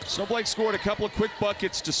 Snowflake scored a couple of quick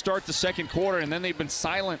buckets to start the second quarter, and then they've been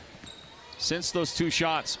silent since those two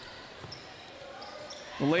shots.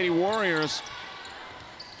 The Lady Warriors,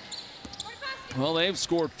 well, they've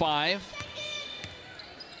scored 5.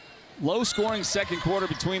 Low-scoring second quarter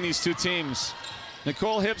between these two teams.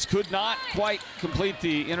 Nicole Hips could not quite complete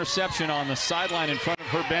the interception on the sideline in front of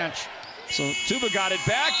her bench. So Tuba got it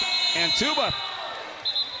back, and Tuba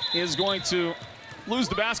is going to lose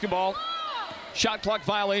the basketball. Shot clock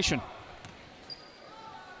violation.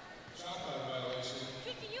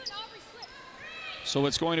 So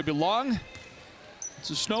it's going to belong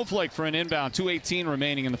to Snowflake for an inbound. 2:18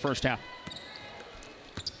 remaining in the first half.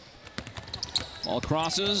 Ball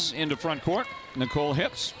crosses into front court. Nicole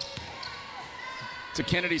Hips to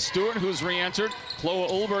Kennedy Stewart, who's re-entered. Chloe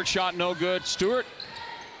Ulberg shot no good. Stewart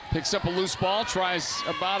picks up a loose ball, tries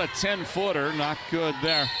about a 10-footer. Not good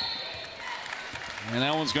there. And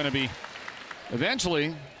that one's going to be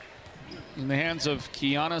eventually in the hands of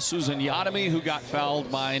Kiana Susan Yadami, who got fouled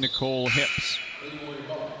by Nicole Hips.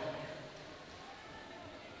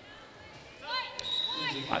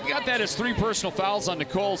 I've got that as 3 personal fouls on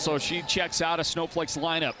Nicole, so she checks out of Snowflake's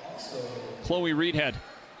lineup. Chloe Reedhead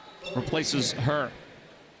replaces her.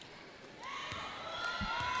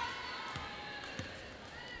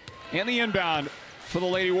 And the inbound for the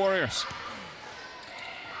Lady Warriors.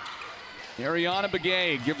 Ariana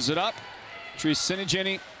Begay gives it up. Therese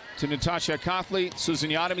Sinigini to Natasha Akathley. Susan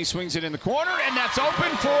Yadami swings it in the corner, and that's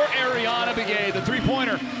open for Ariana Begay. The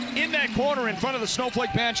three-pointer in that corner in front of the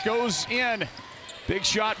Snowflake bench goes in. Big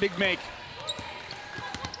shot, big make.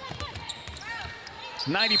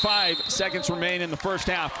 95 seconds remain in the first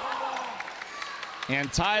half.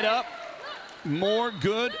 And tied up, more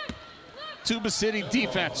good Tuba City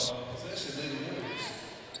defense.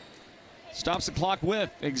 Stops the clock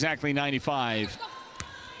with exactly 95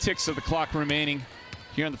 ticks of the clock remaining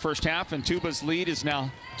here in the first half, and Tuba's lead is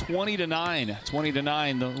now 20-9.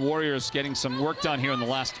 20-9. The Warriors getting some work done here in the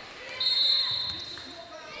last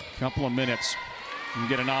couple of minutes. And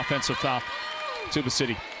get an offensive foul. Tuba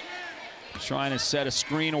City trying to set a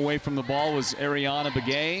screen away from the ball was Ariana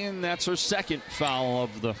Begay, and that's her second foul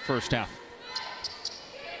of the first half.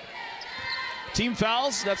 Team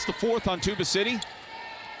fouls, that's the 4th on Tuba City.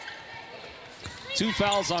 2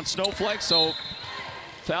 fouls on Snowflake, so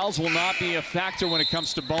fouls will not be a factor when it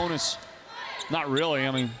comes to bonus. Not really.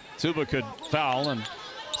 I mean, Tuba could foul and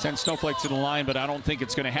send Snowflake to the line, but I don't think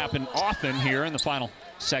it's going to happen often here in the final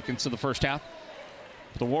seconds of the first half.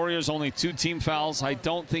 The Warriors only 2 team fouls. I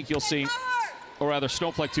don't think you'll see, or rather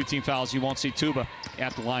Snowflake 2 team fouls. You won't see Tuba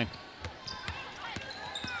at the line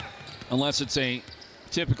unless it's a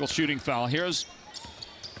typical shooting foul. Here's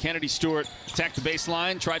Kennedy Stewart attacked the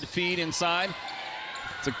baseline, tried to feed inside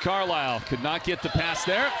to Carlisle. Could not get the pass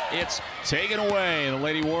there. It's taken away. The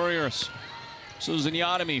Lady Warriors. Susan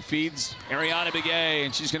Yadami feeds Ariana Begay,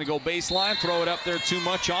 and she's going to go baseline, throw it up there too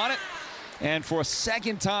much on it. And for a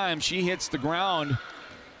second time, she hits the ground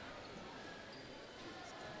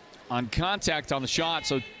on contact on the shot.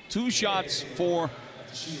 So two shots for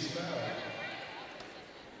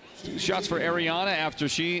Ariana after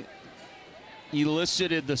she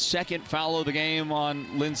elicited the second foul of the game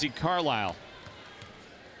on Lindsay Carlisle.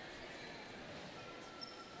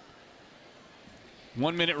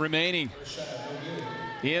 1 minute remaining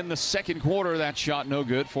in the second quarter. That shot no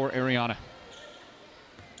good for Ariana.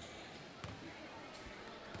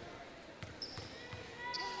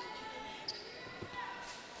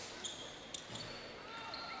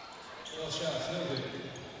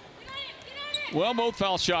 Well, both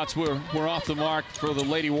foul shots were off the mark for the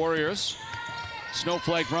Lady Warriors.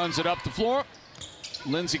 Snowflake runs it up the floor.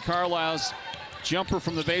 Lindsay Carlisle's jumper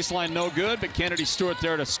from the baseline no good, but Kennedy Stewart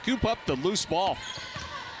there to scoop up the loose ball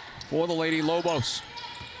for the Lady Lobos.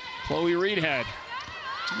 Chloe Reedhead,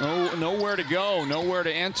 nowhere to go, nowhere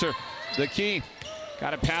to enter the key.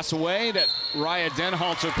 Got a pass away that Raya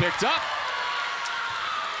Denhalter picked up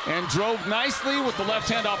and drove nicely with the left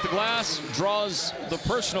hand off the glass, draws the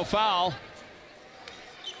personal foul.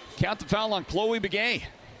 Count the foul on Chloe Begay.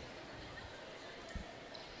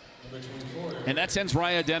 And that sends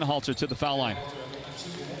Raya Denhalter to the foul line.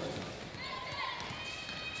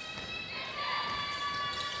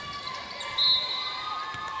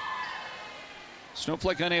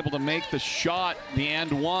 Snowflake unable to make the shot, the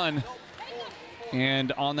and one.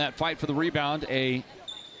 And on that fight for the rebound, a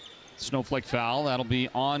Snowflake foul. That'll be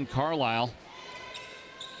on Carlisle.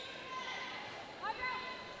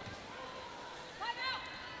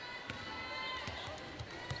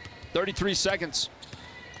 .33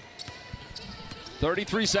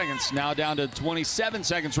 seconds, now down to 27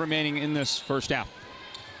 seconds remaining in this first half.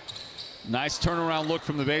 Nice turnaround look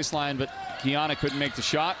from the baseline, but Kiana couldn't make the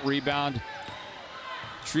shot. Rebound,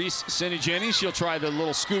 Treese Sinigeni. She'll try the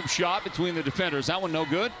little scoop shot between the defenders. That one no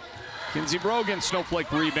good. Kinsey Brogan, Snowflake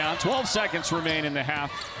rebound. 12 seconds remain in the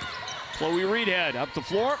half. Chloe Reedhead up the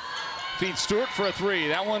floor. Feeds Stewart for a three.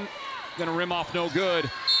 That one gonna rim off no good.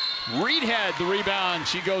 Reedhead, the rebound.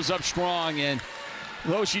 She goes up strong, and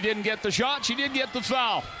though she didn't get the shot, she did get the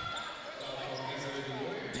foul.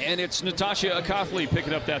 And it's Natasha Akathley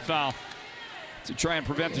picking up that foul to try and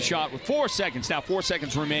prevent the shot with 4 seconds. Now 4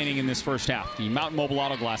 seconds remaining in this first half. The Mountain Mobile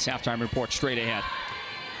Auto Glass halftime report straight ahead.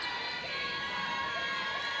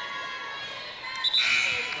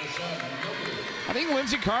 I think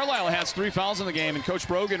Lindsay Carlisle has 3 fouls in the game, and Coach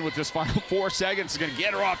Brogan with this final 4 seconds is going to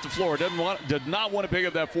get her off the floor. Did not want to pick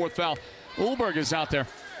up that 4th foul. Ulberg is out there.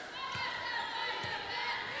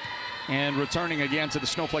 And returning again to the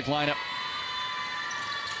Snowflake lineup.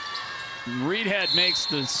 Reedhead makes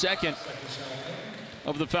the second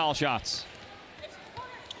of the foul shots.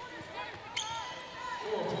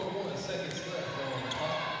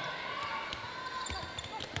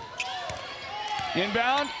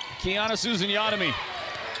 Inbound, Kiana Susan Yadami.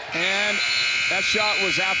 And that shot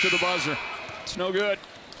was after the buzzer. It's no good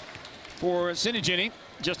for Sinigeni,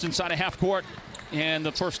 just inside a half court. And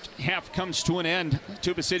the first half comes to an end.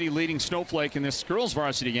 Tuba City leading Snowflake in this girls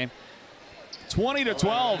varsity game.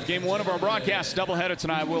 20-12, game 1 of our broadcast doubleheader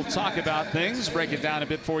tonight. We'll talk about things, break it down a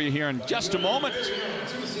bit for you here in just a moment.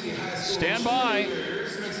 Stand by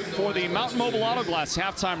for the Mountain Mobile Auto Glass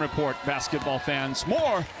halftime report, basketball fans.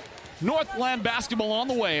 More Northland basketball on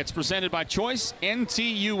the way. It's presented by Choice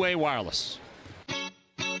NTUA Wireless.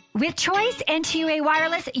 With Choice NTUA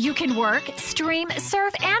Wireless, you can work, stream,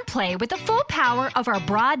 surf, and play with the full power of our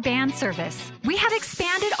broadband service. We have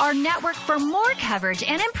expanded our network for more coverage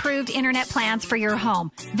and improved internet plans for your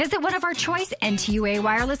home. Visit one of our Choice NTUA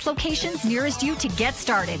Wireless locations nearest you to get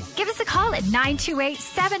started. Give us a call at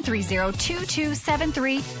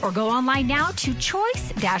 928-730-2273 or go online now to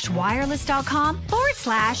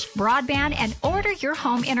choice-wireless.com/broadband and order your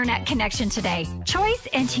home internet connection today. Choice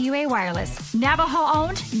NTUA Wireless. Navajo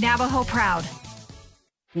owned, Navajo proud.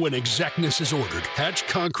 When exactness is ordered, Hatch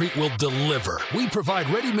Concrete will deliver. We provide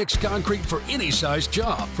ready-mix concrete for any size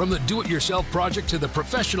job, from the do-it-yourself project to the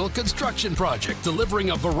professional construction project,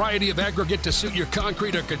 delivering a variety of aggregate to suit your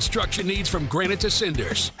concrete or construction needs from granite to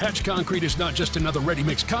cinders. Hatch Concrete is not just another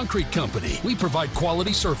ready-mix concrete company. We provide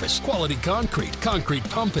quality service, quality concrete, concrete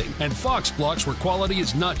pumping, and Fox blocks where quality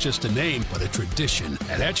is not just a name, but a tradition.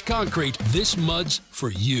 At Hatch Concrete, this mud's for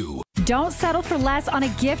you. Don't settle for less on a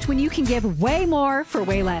gift when you can give way more for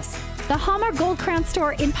way less. The Hallmark Gold Crown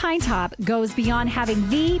store in Pine Top goes beyond having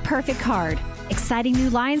the perfect card. Exciting new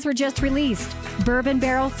lines were just released. Bourbon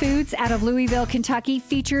Barrel Foods out of Louisville, Kentucky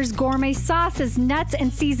features gourmet sauces, nuts,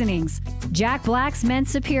 and seasonings. Jack Black's Men's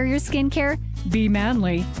Superior Skincare, be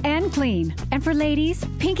manly and clean. And for ladies,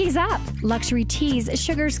 Pinkies Up, luxury teas,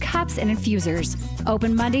 sugars, cups, and infusers.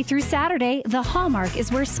 Open Monday through Saturday, the hallmark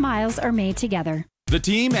is where smiles are made together. The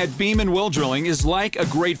team at Beeman Well Drilling is like a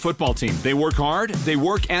great football team. They work hard, they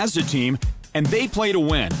work as a team, and they play to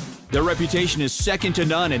win. Their reputation is second to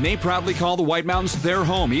none, and they proudly call the White Mountains their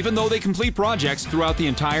home, even though they complete projects throughout the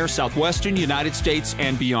entire southwestern United States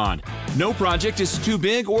and beyond. No project is too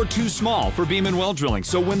big or too small for Beeman Well Drilling,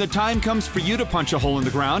 so when the time comes for you to punch a hole in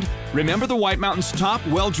the ground, remember the White Mountains' top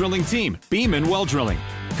well drilling team, Beeman Well Drilling.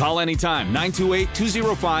 Call anytime,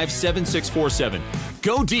 928-205-7647.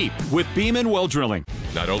 Go deep with Beeman Well Drilling.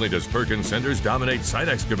 Not only does Perkins Cinders dominate site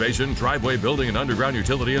excavation, driveway building, and underground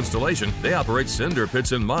utility installation, they operate cinder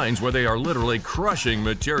pits and mines where they are literally crushing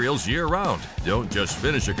materials year-round. Don't just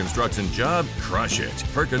finish a construction job, crush it.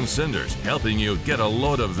 Perkins Cinders, helping you get a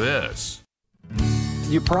load of this.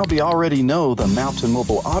 You probably already know the Mountain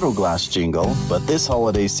Mobile Auto Glass jingle, but this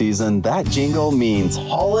holiday season, that jingle means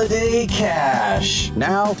holiday cash.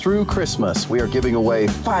 Now through Christmas, we are giving away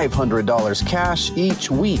 $500 cash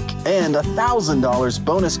each week and $1,000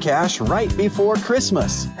 bonus cash right before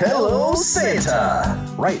Christmas. Hello, Santa!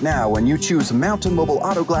 Right now, when you choose Mountain Mobile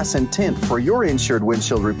Auto Glass and Tint for your insured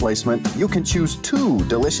windshield replacement, you can choose 2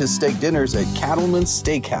 delicious steak dinners at Cattleman's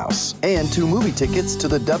Steakhouse and 2 movie tickets to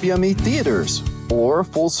the WME theaters, or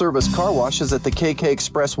full-service car washes at the KK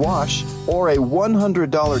Express Wash, or a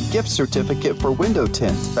 $100 gift certificate for window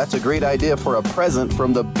tint. That's a great idea for a present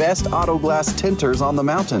from the best auto glass tinters on the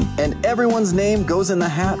mountain. And everyone's name goes in the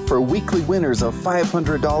hat for weekly winners of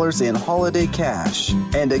 $500 in holiday cash.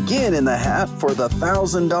 And again in the hat for the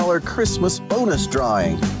 $1,000 Christmas bonus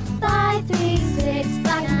drawing.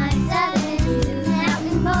 536-597.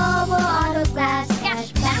 Mountain Mobile Auto Glass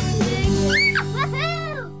cash back to you. Woohoo!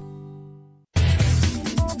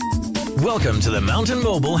 Welcome to the Mountain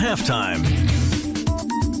Mobile Halftime.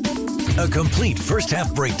 A complete first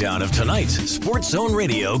half breakdown of tonight's Sports Zone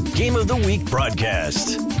Radio Game of the Week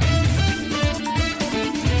broadcast.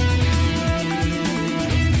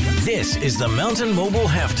 This is the Mountain Mobile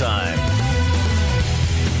Halftime.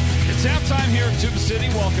 It's halftime here in Tuba City.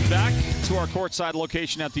 Welcome back to our courtside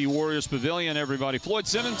location at the Warriors Pavilion, everybody. Floyd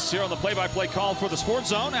Simmons here on the play-by-play call for the Sports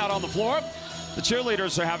Zone out on the floor. The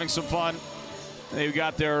cheerleaders are having some fun. They've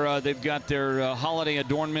got their holiday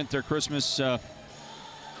adornment, their Christmas. I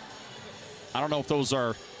don't know if those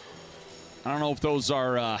are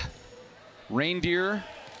reindeer.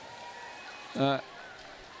 I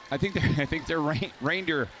think they're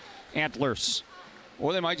reindeer antlers,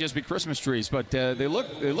 or they might just be Christmas trees. But they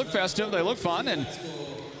look festive. They look fun and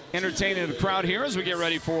entertaining the crowd here as we get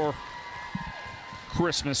ready for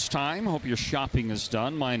Christmas time. Hope your shopping is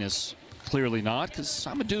done. Mine is clearly not, because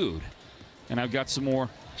I'm a dude. And I've got some more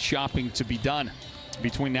shopping to be done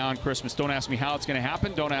between now and Christmas. Don't ask me how it's going to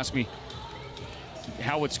happen. Don't ask me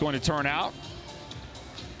how it's going to turn out.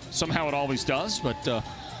 Somehow it always does, but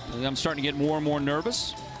I'm starting to get more and more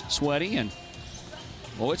nervous, sweaty, and,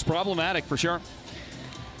 well, it's problematic for sure.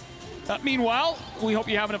 Meanwhile, we hope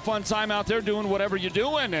you're having a fun time out there doing whatever you're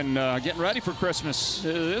doing and getting ready for Christmas.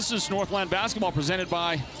 This is Northland Basketball presented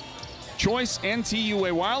by Choice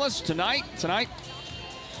NTUA Wireless. Tonight,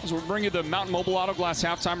 as we bring you the Mountain Mobile Auto Glass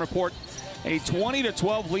halftime report, a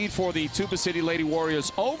 20-12 lead for the Tuba City Lady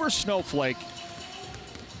Warriors over Snowflake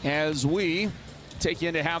as we take you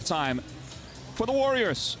into halftime for the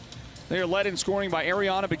Warriors. They are led in scoring by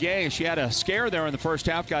Ariana Begay. She had a scare there in the first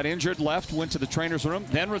half, got injured, left, went to the trainer's room,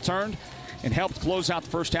 then returned and helped close out the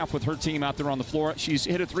first half with her team out there on the floor. She's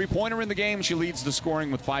hit a three-pointer in the game. She leads the scoring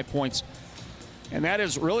with 5 points. And that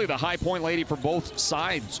is really the high point lady for both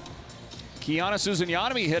sides. Kiana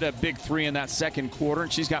Susanyanami hit a big 3 in that second quarter,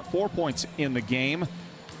 and she's got 4 points in the game.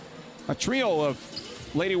 A trio of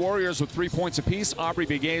Lady Warriors with 3 points apiece. Aubrey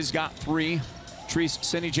Begay's got 3. Treese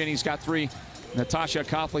Sinijenny's got 3. Natasha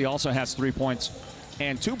Coughley also has 3 points.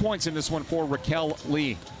 And 2 points in this one for Raquel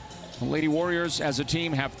Lee. The Lady Warriors as a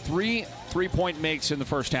team have 3 3-point makes in the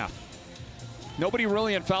first half. Nobody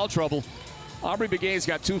really in foul trouble. Aubrey Begay's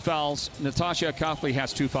got 2 fouls. Natasha Coughley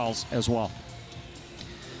has 2 fouls as well.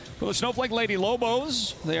 For the Snowflake Lady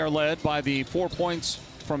Lobos, they are led by the 4 points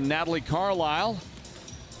from Natalie Carlisle.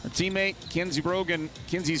 Her teammate, Kinsey Brogan.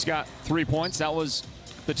 Kinsey's got 3 points. That was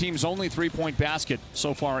the team's only 3-point basket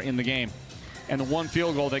so far in the game. And the 1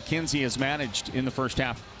 field goal that Kinsey has managed in the first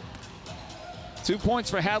half. 2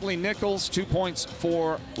 points for Hadley Nichols, 2 points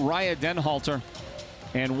for Raya Denhalter,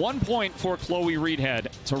 and 1 point for Chloe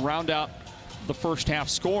Reedhead to round out the first half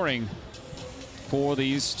scoring for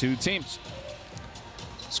these two teams.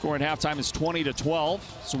 Score at halftime is 20-12.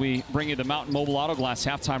 So we bring you the Mountain Mobile Auto Glass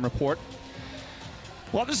halftime report.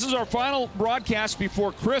 Well, this is our final broadcast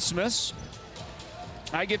before Christmas.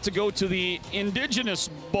 I get to go to the Indigenous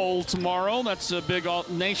Bowl tomorrow. That's a big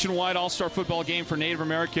nationwide all-star football game for Native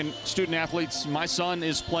American student athletes. My son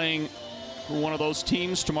is playing for one of those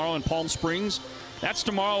teams tomorrow in Palm Springs. That's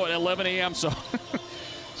tomorrow at 11 a.m. So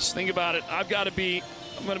just think about it. I'm going to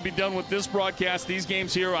be done with this broadcast, these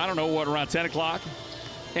games here, I don't know what, around 10 o'clock.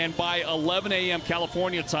 And by 11 a.m.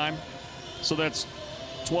 California time, so that's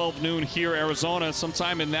 12 noon here, Arizona,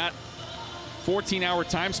 sometime in that 14-hour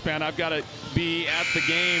time span, I've got to be at the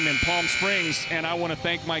game in Palm Springs. And I want to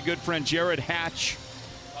thank my good friend Jared Hatch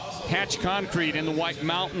Concrete in the White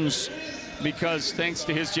Mountains, because thanks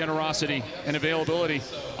to his generosity and availability,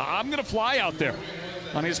 I'm going to fly out there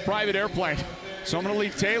on his private airplane. So I'm going to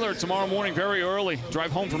leave Taylor tomorrow morning very early,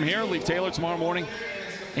 drive home from here, leave Taylor tomorrow morning,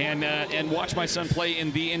 and watch my son play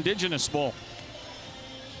in the Indigenous Bowl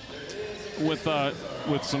with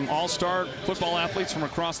some all-star football athletes from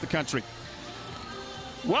across the country.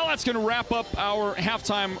 Well, that's going to wrap up our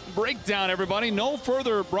halftime breakdown, everybody. No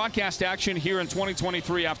further broadcast action here in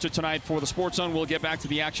 2023 after tonight for the Sports Zone. We'll get back to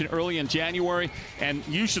the action early in January, and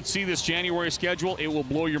you should see this January schedule. It will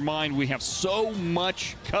blow your mind. We have so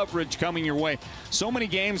much coverage coming your way. So many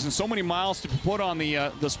games and so many miles to put on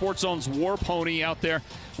the Sports Zone's War Pony out there.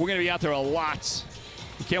 We're going to be out there a lot.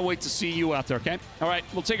 We can't wait to see you out there, okay? All right,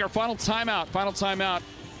 we'll take our final timeout. Final timeout.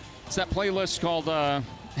 It's that playlist called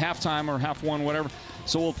Halftime or Half One, whatever.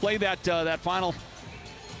 So we'll play that final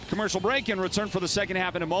commercial break and return for the second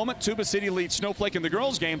half in a moment. Tuba City leads Snowflake in the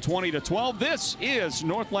girls' game 20-12. This is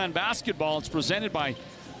Northland basketball. It's presented by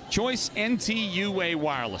Choice NTUA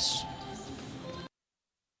Wireless.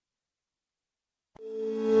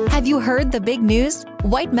 Have you heard the big news?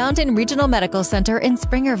 White Mountain Regional Medical Center in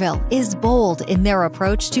Springerville is bold in their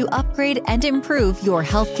approach to upgrade and improve your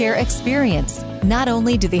healthcare experience. Not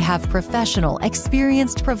only do they have professional,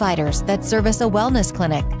 experienced providers that service a wellness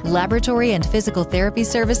clinic, laboratory and physical therapy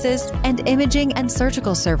services, and imaging and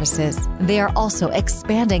surgical services, they are also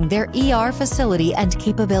expanding their ER facility and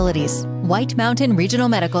capabilities. White Mountain Regional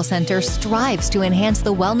Medical Center strives to enhance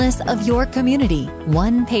the wellness of your community,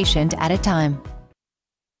 one patient at a time.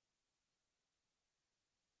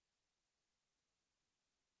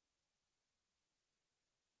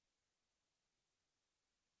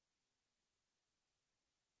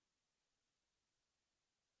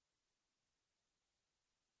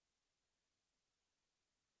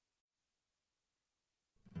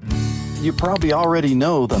 You probably already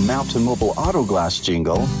know the Mountain Mobile Auto Glass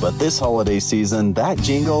jingle, but this holiday season, that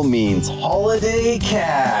jingle means holiday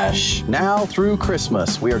cash. Now through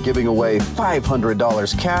Christmas, we are giving away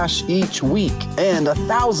 $500 cash each week and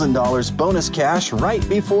 $1,000 bonus cash right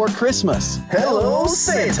before Christmas. Hello,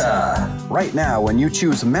 Santa! Right now, when you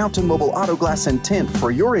choose Mountain Mobile Auto Glass and Tint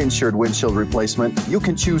for your insured windshield replacement, you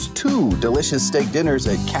can choose 2 delicious steak dinners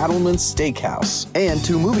at Cattleman's Steakhouse and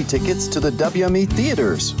 2 movie tickets to the WME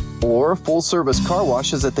theaters, or full-service car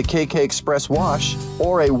washes at the KK Express Wash,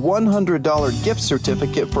 or a $100 gift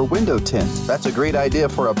certificate for window tint. That's a great idea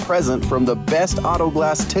for a present from the best auto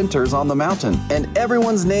glass tinters on the mountain. And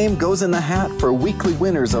everyone's name goes in the hat for weekly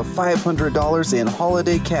winners of $500 in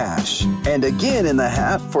holiday cash. And again in the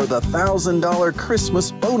hat for the $1,000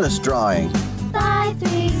 Christmas bonus drawing. 5,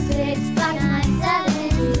 3, 6, 5, 9,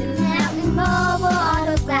 7, Mountain Mobile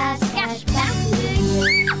Auto Glass cash back to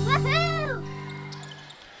you. Woohoo!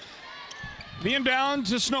 The inbound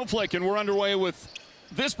to Snowflake, and we're underway with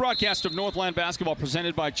this broadcast of Northland basketball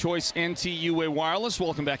presented by Choice NTUA Wireless.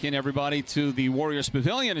 Welcome back in, everybody, to the Warriors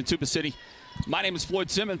Pavilion in Tuba City. My name is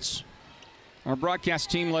Floyd Simmons. Our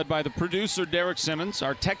broadcast team led by the producer, Derek Simmons.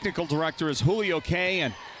 Our technical director is Julio K.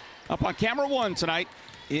 And up on camera 1 tonight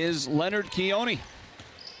is Leonard Keone.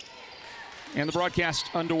 And the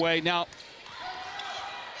broadcast underway. Now,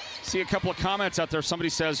 see a couple of comments out there. Somebody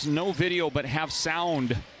says, no video but have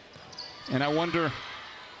sound. And I wonder,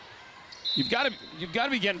 you've got to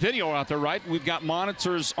be getting video out there, right? We've got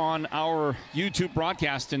monitors on our YouTube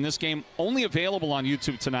broadcast, and this game only available on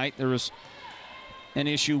YouTube tonight. There is an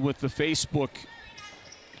issue with the Facebook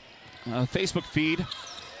feed,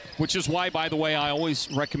 which is why, by the way, I always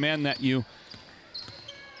recommend that you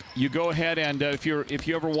go ahead and if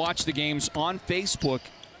you ever watch the games on Facebook,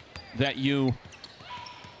 that you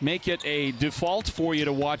make it a default for you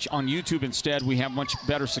to watch on YouTube instead. We have much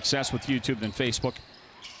better success with YouTube than Facebook.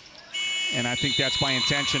 And I think that's by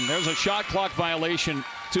intention. There's a shot clock violation.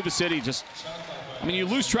 Tuba City just I mean, you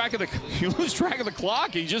lose track of the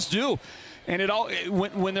clock. You just do. And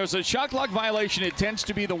when there's a shot clock violation, it tends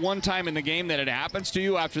to be the one time in the game that it happens to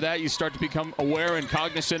you. After that, you start to become aware and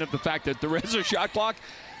cognizant of the fact that there is a shot clock.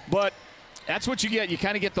 But that's what you get. You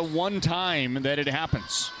kind of get the one time that it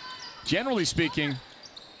happens. Generally speaking,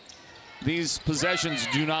 these possessions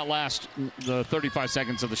do not last the 35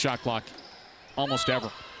 seconds of the shot clock almost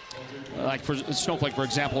ever. Like for Snowflake, for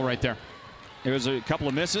example, right there. There's a couple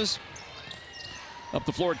of misses. Up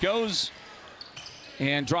the floor it goes.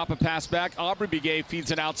 And drop a pass back. Aubrey Begay feeds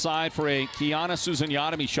it outside for a Kiana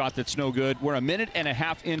Susanyotomy shot that's no good. We're a minute and a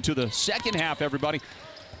half into the second half, everybody.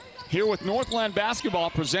 Here with Northland basketball,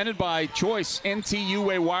 presented by Choice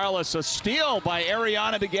NTUA Wireless. A steal by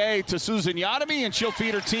Ariana Begay to Susanyotomy, and she'll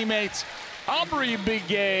feed her teammates. Aubrey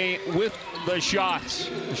Begay with the shot.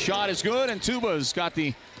 The shot is good, and Tuba's got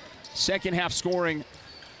the second half scoring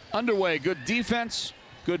underway. Good defense.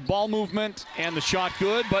 Good ball movement, and the shot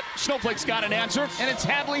good, but Snowflake's got an answer, and it's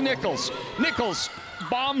Hadley Nichols. Nichols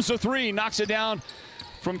bombs a three, knocks it down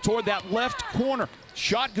from toward that left corner.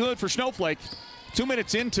 Shot good for Snowflake. 2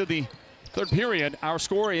 minutes into the third period, our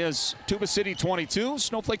score is Tuba City 22,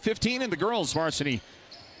 Snowflake 15 in the girls varsity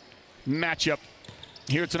matchup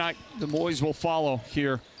here tonight. The boys will follow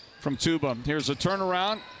here from Tuba. Here's a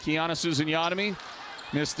turnaround. Kiana Susanyotomy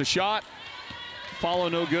missed the shot. Follow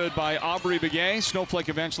no good by Aubrey Begay. Snowflake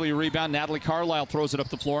eventually a rebound. Natalie Carlisle throws it up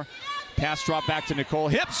the floor. Pass drop back to Nicole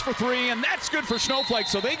Hips for three, and that's good for Snowflake.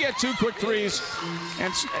 So they get 2 quick threes.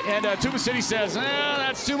 And Tuba City says,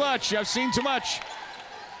 that's too much. I've seen too much.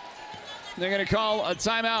 They're going to call a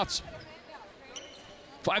timeout.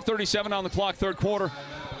 5:37 on the clock, third quarter.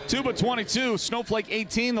 Tuba 22, Snowflake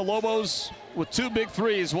 18. The Lobos with 2 big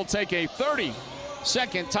threes will take a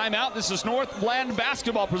 30-second timeout. This is Northland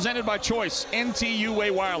basketball presented by Choice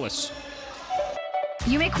NTUA Wireless.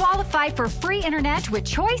 You may qualify for free internet with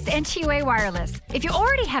Choice NTUA Wireless. If you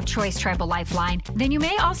already have Choice Tribal Lifeline, then you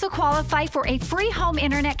may also qualify for a free home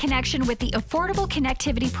internet connection with the Affordable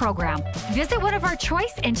Connectivity Program. Visit one of our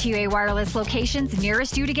Choice NTUA Wireless locations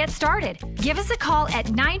nearest you to get started. Give us a call at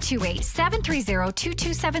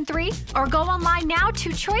 928-730-2273 or go online now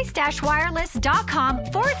to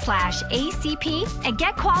choice-wireless.com/ACP and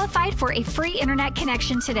get qualified for a free internet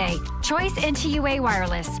connection today. Choice NTUA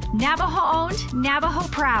Wireless. Navajo owned, Navajo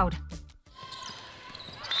proud.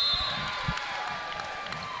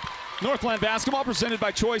 Northland basketball presented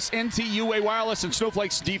by Choice NTUA Wireless, and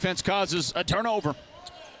Snowflake's defense causes a turnover.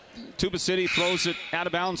 Tuba City throws it out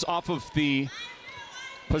of bounds off of the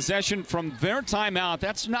possession from their timeout.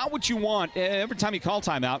 That's not what you want. Every time you call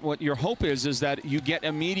timeout, what your hope is that you get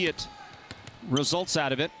immediate results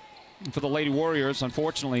out of it. And for the Lady Warriors,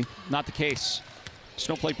 unfortunately, not the case.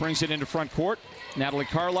 Snowflake brings it into front court. Natalie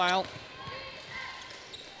Carlisle.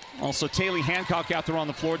 Also, Taylor Hancock out there on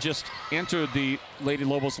the floor, just entered the Lady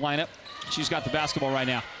Lobos lineup. She's got the basketball right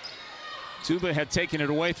now. Tuba had taken it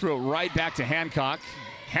away, threw it right back to Hancock.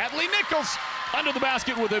 Hadley Nichols under the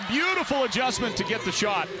basket with a beautiful adjustment to get the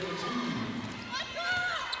shot.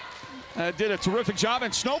 Did a terrific job,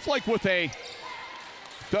 and Snowflake with a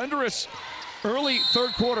thunderous early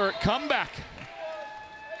third quarter comeback.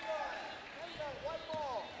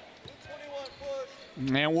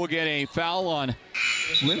 And we'll get a foul on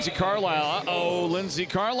Lindsey Carlisle. Uh-oh, Lindsey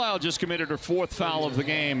Carlisle just committed her 4th foul of the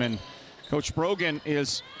game. And Coach Brogan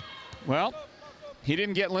is, well, he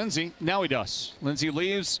didn't get Lindsey. Now he does. Lindsey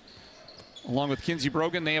leaves along with Kinsey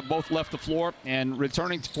Brogan. They have both left the floor. And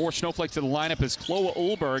returning for Snowflake to the lineup is Chloe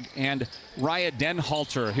Ulberg and Raya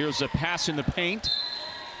Denhalter. Here's a pass in the paint.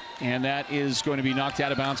 And that is going to be knocked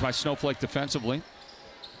out of bounds by Snowflake defensively.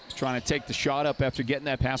 Trying to take the shot up after getting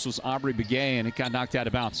that pass was Aubrey Begay, and it got knocked out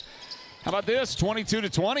of bounds. How about this?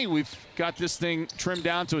 22-20. We've got this thing trimmed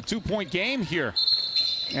down to a 2-point game here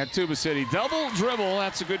at Tuba City. Double dribble,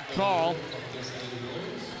 that's a good call.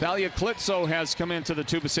 Thalia Klitso has come into the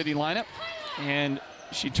Tuba City lineup, and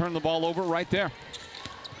she turned the ball over right there.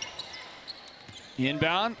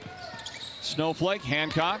 Inbound, Snowflake,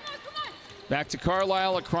 Hancock. Back to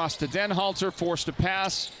Carlisle, across to Denhalter, forced to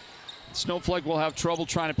pass. Snowflake will have trouble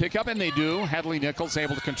trying to pick up, and they do. Hadley Nichols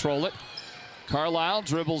able to control it. Carlisle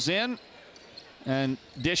dribbles in and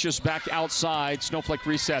dishes back outside. Snowflake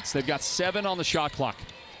resets. They've got 7 on the shot clock.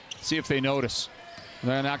 See if they notice.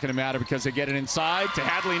 They're not going to matter because they get it inside to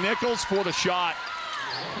Hadley Nichols for the shot.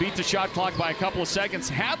 Beat the shot clock by a couple of seconds.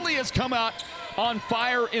 Hadley has come out on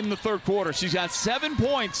fire in the third quarter. She's got 7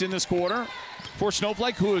 points in this quarter for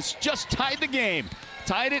Snowflake, who has just tied the game.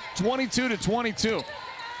 Tied it 22-22.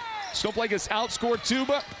 Snowflake has outscored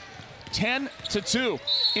Tuba 10-2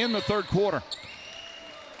 in the third quarter.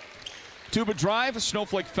 Tuba drive,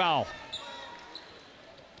 Snowflake foul.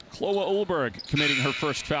 Chloe Ulberg committing her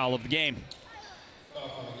first foul of the game.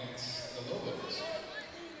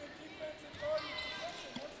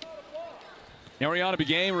 Ariana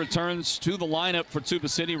Begay returns to the lineup for Tuba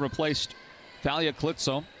City, replaced Thalia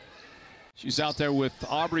Klitzo. She's out there with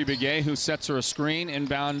Aubrey Begay, who sets her a screen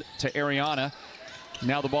inbound to Ariana.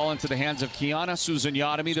 Now the ball into the hands of Kiana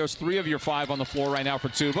Susanyotomi. There's 3 of your 5 on the floor right now for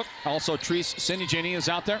Tuba. Also, Treese Sinigini is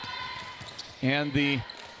out there. And the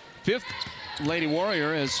 5th Lady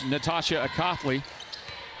Warrior is Natasha Akathley.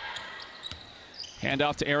 Hand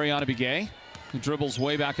off to Ariana Begay, who dribbles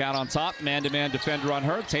way back out on top. Man-to-man defender on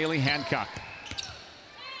her, Taylor Hancock.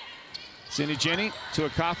 Sinigini to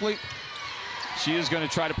Akathley. She is going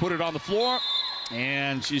to try to put it on the floor,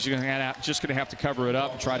 and she's just going to have to cover it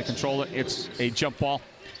up and try to control it. It's a jump ball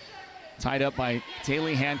tied up by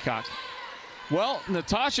Taylor Hancock. Well,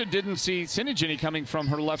 Natasha didn't see Sinigini coming from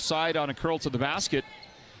her left side on a curl to the basket,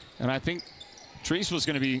 and I think Treese was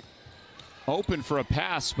going to be open for a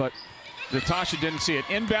pass, but Natasha didn't see it.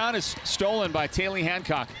 Inbound is stolen by Taylor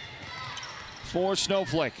Hancock for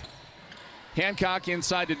Snowflake. Hancock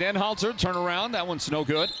inside to Denhalter. Turn around. That one's no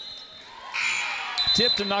good.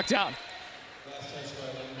 Tipped and knocked out.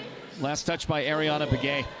 Last touch by Ariana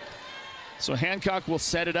Begay. So Hancock will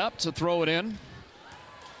set it up to throw it in.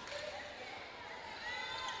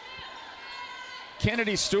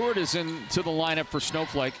 Kennedy Stewart is into the lineup for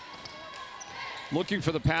Snowflake. Looking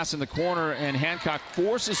for the pass in the corner, and Hancock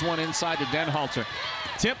forces one inside to Denhalter.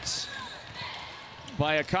 Tipped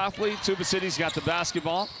by Akathley. Tuba City's got the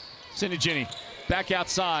basketball. Sinigini back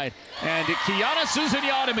outside, and Kiana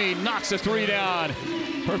Susanyotomi knocks a 3 down.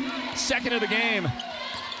 Her 2nd of the game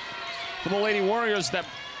for the Lady Warriors. That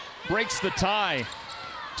breaks the tie.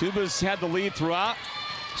 Tuba's had the lead throughout.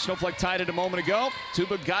 Snowflake tied it a moment ago.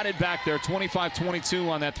 Tuba got it back there, 25-22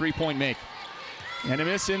 on that 3-point make. And a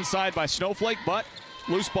miss inside by Snowflake, but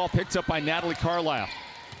loose ball picked up by Natalie Carlisle.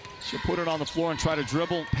 She'll put it on the floor and try to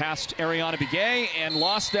dribble past Ariana Begay, and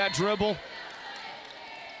lost that dribble.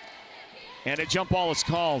 And a jump ball is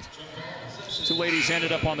called. 2 ladies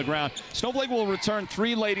ended up on the ground. Snowflake will return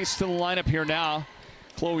 3 ladies to the lineup here now.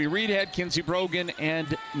 Chloe Reedhead, Kinsey Brogan,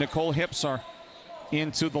 and Nicole Hips are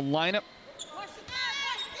into the lineup.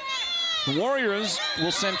 The Warriors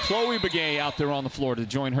will send Chloe Begay out there on the floor to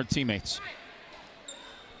join her teammates.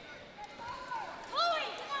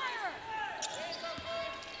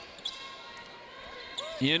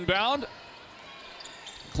 Inbound.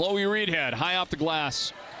 Chloe Reedhead, high off the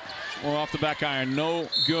glass. Or off the back iron, no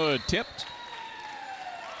good. Tipped.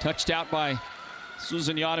 Touched out by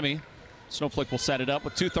Susanyotomi. Snowflake will set it up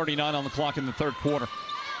with 2:39 on the clock in the 3rd quarter.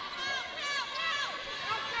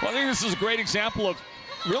 Well, I think this is a great example of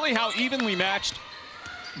really how evenly matched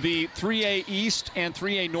the 3A East and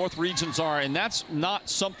 3A North regions are, and that's not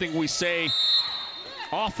something we say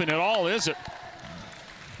often at all, is it?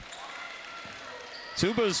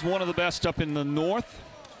 Tuba's one of the best up in the north.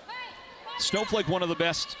 Snowflake one of the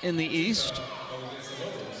best in the east.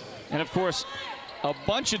 And of course, a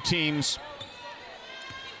bunch of teams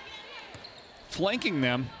flanking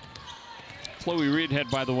them. Chloe Reedhead,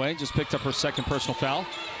 by the way, just picked up her 2nd personal foul.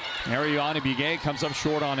 Ariana Begay comes up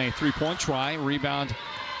short on a 3-point try. Rebound,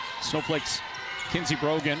 Snowflake's Kinsey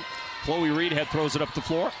Brogan. Chloe Reedhead throws it up the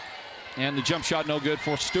floor. And the jump shot no good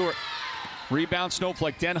for Stewart. Rebound,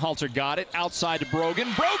 Snowflake. Denhalter got it outside to Brogan.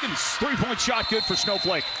 Brogan's 3-point shot good for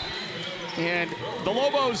Snowflake. And the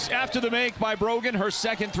Lobos, after the make by Brogan, her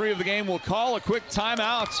 2nd 3 of the game, will call a quick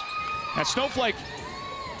timeout. At Snowflake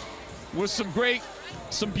with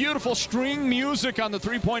some beautiful string music on the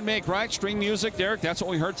 3-point make, right? String music, Derek, that's what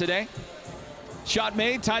we heard today. Shot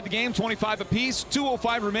made, tied the game, 25 apiece.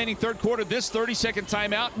 2:05 remaining 3rd quarter. This 30-second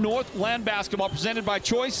timeout. Northland basketball presented by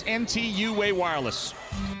Choice NTUA Wireless.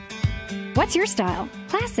 What's your style?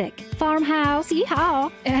 Classic, farmhouse,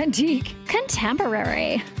 yeehaw, antique,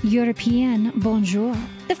 contemporary, European, bonjour.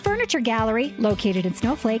 The Furniture Gallery, located in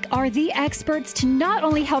Snowflake, are the experts to not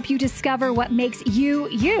only help you discover what makes you,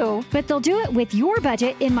 you, but they'll do it with your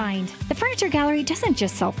budget in mind. The Furniture Gallery doesn't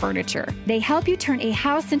just sell furniture. They help you turn a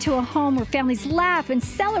house into a home where families laugh and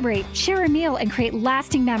celebrate, share a meal, and create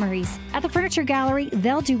lasting memories. At the Furniture Gallery,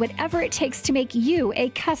 they'll do whatever it takes to make you a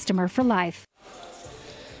customer for life.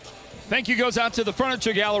 Thank you goes out to the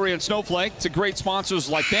Furniture Gallery in Snowflake, to great sponsors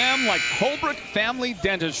like them, like Holbrook Family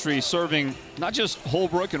Dentistry, serving not just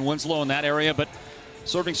Holbrook and Winslow in that area, but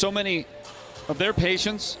serving so many of their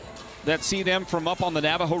patients that see them from up on the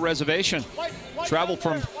Navajo Reservation. Travel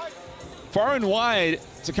from far and wide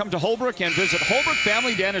to come to Holbrook and visit Holbrook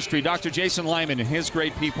Family Dentistry. Dr. Jason Lyman and his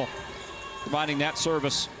great people providing that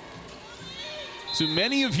service to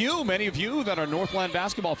many of you that are Northland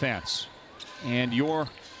basketball fans. And your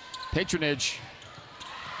patronage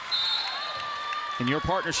and your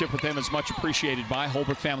partnership with them is much appreciated by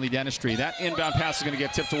Holbrook Family Dentistry. That inbound pass is going to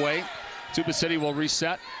get tipped away. Tuba City will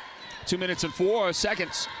reset. 2 minutes and 4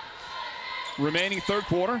 seconds remaining third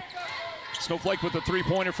quarter. Snowflake with a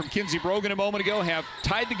three-pointer from Kinsey Brogan a moment ago have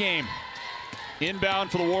tied the game.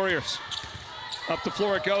 Inbound for the Warriors. Up the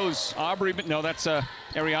floor it goes. Aubrey, no, that's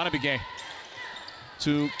Ariana Begay.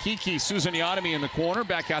 To Kiki Susaniotomy in the corner,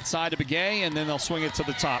 back outside to Begay, and then they'll swing it to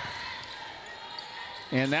the top.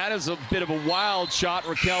 And that is a bit of a wild shot.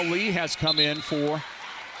 Raquel Lee has come in for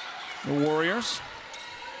the Warriors.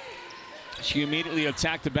 She immediately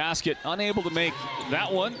attacked the basket, unable to make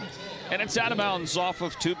that one. And it's out of bounds off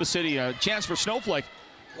of Tuba City. A chance for Snowflake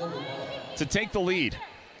to take the lead.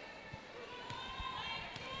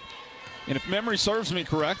 And if memory serves me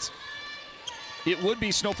correct, it would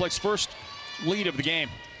be Snowflake's first lead of the game.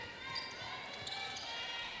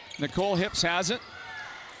 Nicole Hips has it.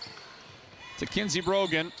 To Kinsey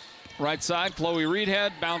Brogan, right side, Chloe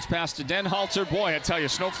Reedhead, bounce pass to Denhalter. Boy, I tell you,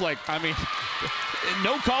 Snowflake, I mean,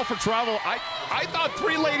 no call for travel. I thought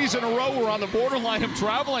three ladies in a row were on the borderline of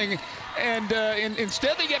traveling, and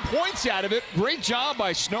instead they get points out of it. Great job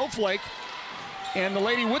by Snowflake. And the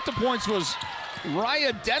lady with the points was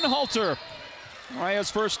Raya Denhalter.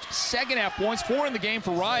 Raya's first second half points, 4 in the game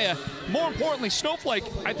for Raya. More importantly, Snowflake,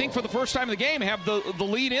 I think for the first time in the game, have the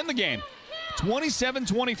lead in the game.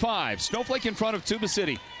 27-25. Snowflake in front of Tuba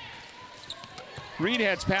City.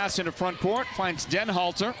 Reedhead's pass into front court, finds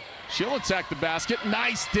Denhalter. She'll attack the basket.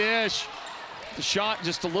 Nice dish. The shot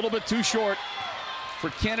just a little bit too short for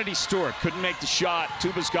Kennedy Stewart. Couldn't make the shot.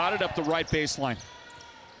 Tuba's got it up the right baseline.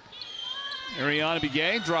 Ariana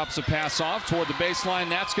Begay drops a pass off toward the baseline.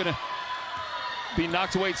 That's going to be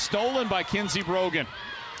knocked away, stolen by Kinsey Brogan.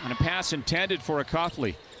 And a pass intended for a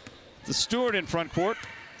Coughley. The Stewart in front court.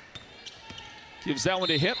 Gives that one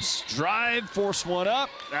to Hips. Drive, force one up.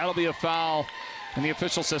 That'll be a foul. And the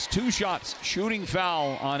official says 2 shots. Shooting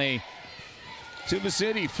foul on a Tuba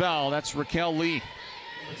City foul. That's Raquel Lee.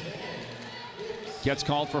 Gets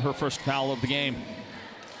called for her first foul of the game.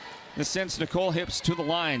 This sends Nicole Hips to the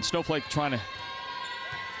line. Snowflake trying to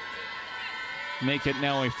make it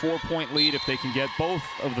now a 4-point lead if they can get both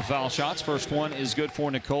of the foul shots. First one is good for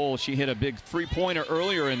Nicole. She hit a big three-pointer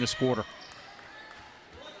earlier in this quarter.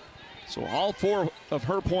 So all 4 of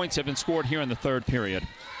her points have been scored here in the third period.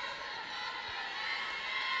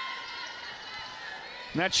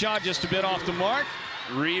 And that shot just a bit off the mark.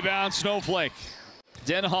 Rebound Snowflake.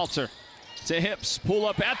 Denhalter to Hips. Pull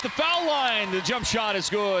up at the foul line. The jump shot is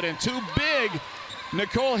good. And 2 big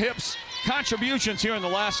Nicole Hips contributions here in the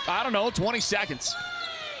last, 20 seconds.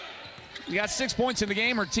 We got 6 points in the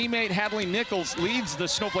game. Her teammate Hadley Nichols leads the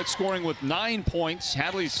Snowflake scoring with 9 points.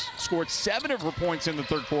 Hadley's scored 7 of her points in the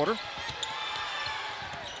third quarter.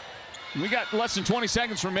 We got less than 20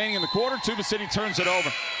 seconds remaining in the quarter. Tuba City turns it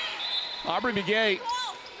over. Aubrey Begay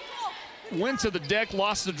went to the deck,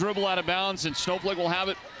 lost the dribble out of bounds, and Snowflake will have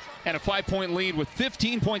it at a 5-point lead with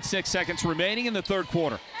 15.6 seconds remaining in the third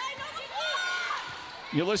quarter.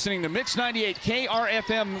 You're listening to Mix 98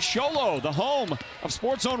 KRFM Sholo, the home of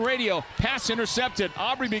Sports Zone Radio. Pass intercepted.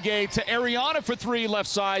 Aubrey Begay to Ariana for 3, left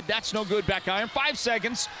side. That's no good. Back iron. 5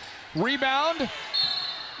 seconds. Rebound.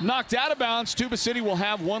 Knocked out of bounds. Tuba City will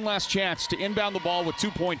have one last chance to inbound the ball with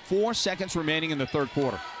 2.4 seconds remaining in the third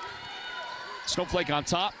quarter. Snowflake on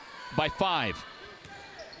top by 5.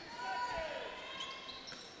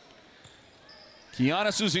 Kiana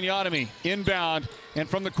Susaniotomy inbound, and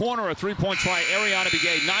from the corner a 3-point try. Ariana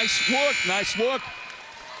Begay. Nice look.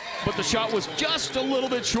 But the shot was just a little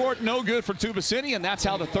bit short. No good for Tuba City, and that's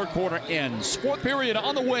how the third quarter ends. Fourth period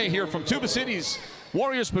on the way here from Tuba City's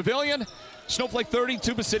Warriors Pavilion. Snowflake 30,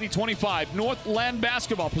 Tuba City 25. Northland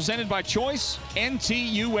basketball presented by Choice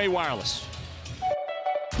NTUA Wireless.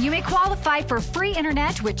 You may qualify for free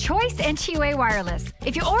internet with Choice NTUA Wireless.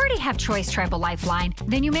 If you already have Choice Tribal Lifeline,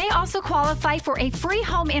 then you may also qualify for a free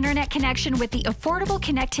home internet connection with the Affordable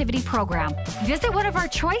Connectivity Program. Visit one of our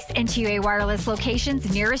Choice NTUA Wireless locations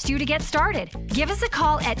nearest you to get started. Give us a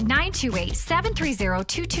call at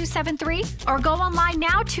 928-730-2273 or go online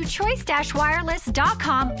now to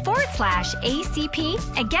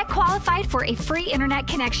choice-wireless.com/ACP and get qualified for a free internet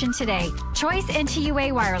connection today. Choice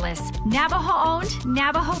NTUA Wireless. Navajo owned,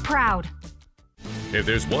 Navajo proud. If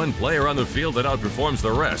there's one player on the field that outperforms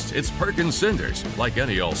the rest, it's Perkins Cinders. Like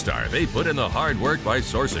any all-star, they put in the hard work by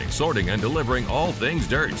sourcing, sorting, and delivering all things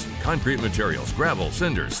dirt. Concrete materials, gravel,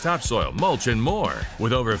 cinders, topsoil, mulch, and more.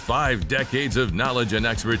 With over 5 decades of knowledge and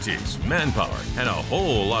expertise, manpower, and a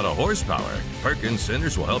whole lot of horsepower, Perkins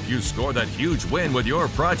Cinders will help you score that huge win with your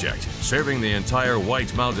project. Serving the entire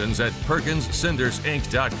White Mountains at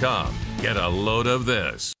PerkinsCindersInc.com. Get a load of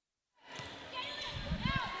this.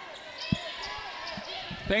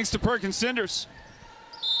 Thanks to Perkins Cinders,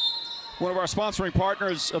 one of our sponsoring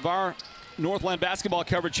partners of our Northland basketball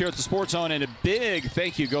coverage here at the Sports Zone, and a big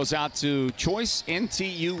thank you goes out to Choice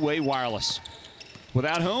NTUA Wireless,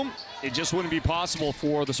 without whom it just wouldn't be possible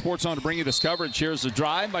for the Sports Zone to bring you this coverage. Here's the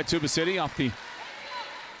drive by Tuba City off the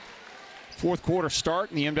fourth quarter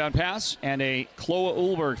start in the inbound pass, and a Chloe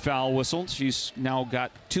Ulberg foul whistled. She's now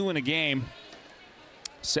got 2 in a game.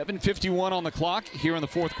 7:51 on the clock here in the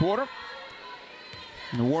fourth quarter.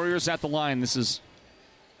 And the Warriors at the line. This is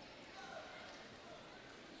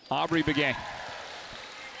Aubrey Begay.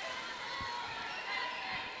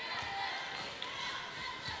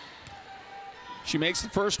 She makes the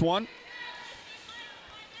first one.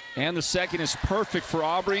 And the second is perfect for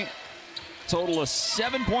Aubrey. Total of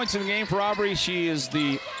 7 points in the game for Aubrey. She is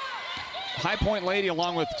the high point lady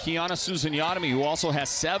along with Kiana Susanyanami, who also has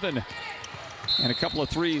 7 and a couple of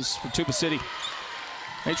threes for Tuba City.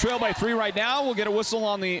 They trail by 3 right now. We'll get a whistle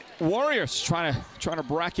on the Warriors trying to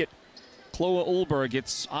bracket Chloe Ulberg.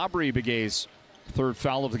 It's Aubrey Begay's 3rd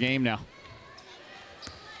foul of the game now.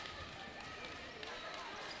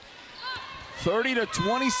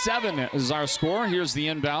 30-27 is our score. Here's the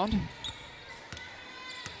inbound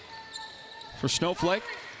for Snowflake.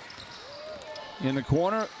 In the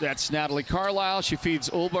corner, that's Natalie Carlisle. She feeds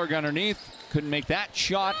Ulberg underneath. Couldn't make that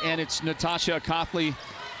shot, and it's Natasha Coughley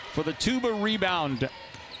for the Tuba rebound.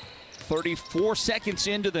 34 seconds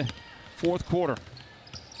into the fourth quarter.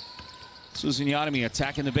 Susanyanami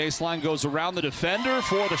attacking the baseline, goes around the defender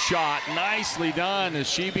for the shot. Nicely done as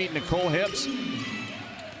she beat Nicole Hips.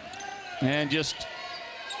 And just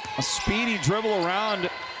a speedy dribble around.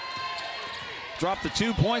 Dropped the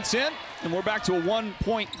 2 points in, and we're back to a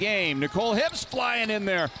 1-point game. Nicole Hips flying in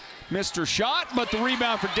there. Missed her shot, but the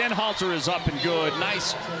rebound for Denhalter is up and good.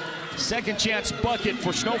 Nice second chance bucket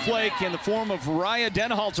for Snowflake in the form of Raya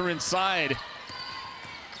Denhalter inside.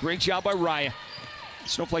 Great job by Raya.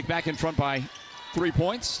 Snowflake back in front by 3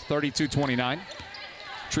 points, 32-29.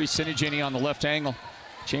 Tree Sinigini on the left angle.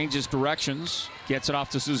 Changes directions, gets it off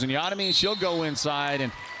to Susanyanami. She'll go inside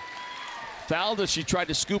and fouled as she tried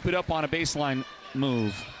to scoop it up on a baseline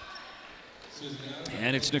move.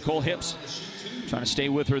 And it's Nicole Hips trying to stay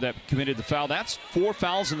with her that committed the foul. That's 4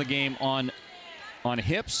 fouls in the game on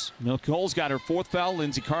Hips. Nicole's got her 4th foul.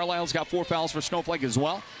 Lindsay Carlisle's got 4 fouls for Snowflake as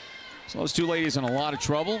well. So those 2 ladies in a lot of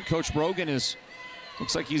trouble. Coach Brogan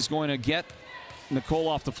looks like he's going to get Nicole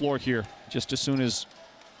off the floor here just as soon as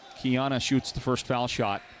Kiana shoots the first foul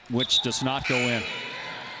shot, which does not go in.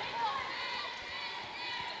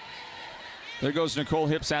 There goes Nicole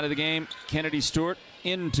Hips out of the game. Kennedy Stewart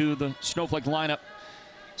into the Snowflake lineup.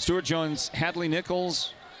 Stewart Jones, Hadley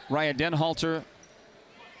Nichols, Raya Denhalter,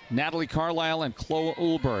 Natalie Carlisle, and Chloe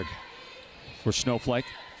Ulberg for Snowflake.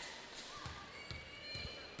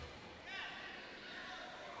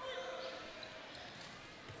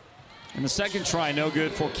 And the second try, no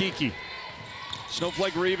good for Kiki.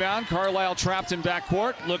 Snowflake rebound. Carlisle trapped in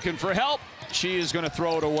backcourt, looking for help. She is going to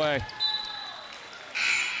throw it away.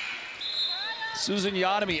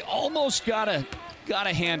 Susanyanami almost got a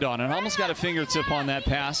hand on it, almost got a fingertip on that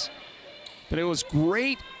pass. But it was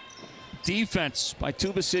great defense by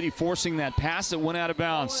Tuba City forcing that pass that went out of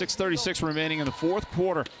bounds. 6:36 remaining in the fourth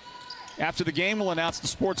quarter. After the game, we'll announce the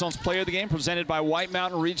Sports Zone's player of the game presented by White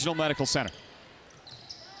Mountain Regional Medical Center.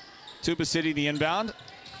 Tuba City the inbound.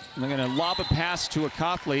 And they're going to lob a pass to a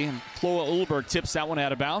Coughley, and Chloe Ulberg tips that one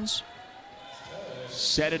out of bounds.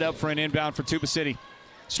 Set it up for an inbound for Tuba City.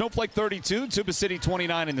 Snowflake 32, Tuba City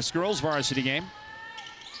 29 in this girls varsity game.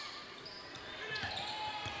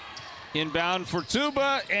 Inbound for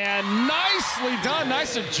Tuba, and nicely done.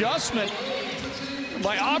 Nice adjustment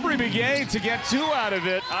by Aubrey Begay to get 2 out of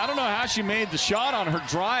it. I don't know how she made the shot on her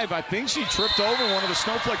drive. I think she tripped over one of the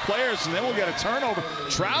Snowflake players, and then we'll get a turnover.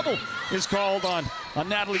 Travel is called on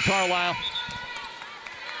Natalie Carlisle.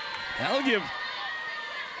 That'll give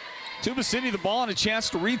Tuba City the ball and a chance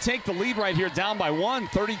to retake the lead right here, down by 1,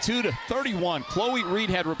 32-31. Chloe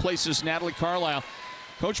Reedhead replaces Natalie Carlisle.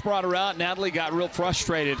 Coach brought her out. Natalie got real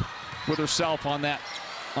frustrated with herself on that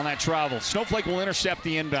travel. Snowflake will intercept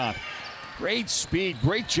the inbound. Great speed,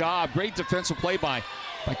 great job, great defensive play by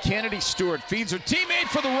by Kennedy Stewart. Feeds her teammate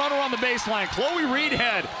for the runner on the baseline. Chloe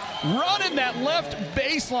Reedhead running that left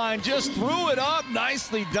baseline, just threw it up.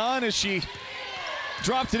 Nicely done as she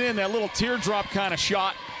dropped it in. That little teardrop kind of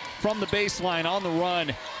shot from the baseline on the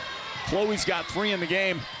run. Chloe's got 3 in the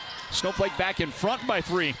game. Snowflake back in front by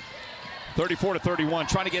 3. 34-31,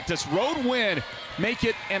 trying to get this road win. Make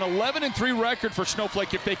it an 11-3 record for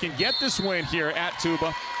Snowflake if they can get this win here at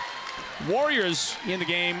Tuba. Warriors in the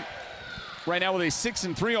game right now with a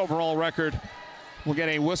 6-3 overall record. We'll get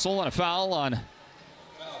a whistle and a foul on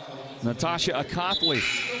Natasha Akathli.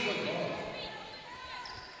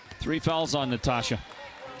 3 fouls on Natasha.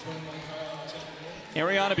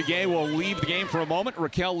 Ariana Begay will leave the game for a moment.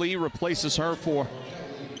 Raquel Lee replaces her for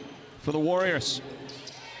the Warriors.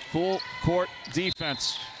 Full court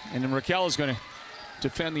defense. And then Raquel is going to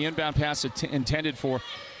defend the inbound pass intended for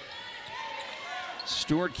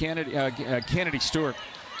Stewart, Kennedy Stewart.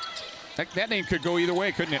 That name could go either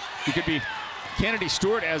way, couldn't it? You could be Kennedy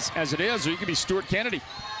Stewart as it is, or you could be Stewart Kennedy.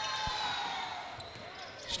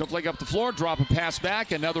 Snowflake up the floor, drop a pass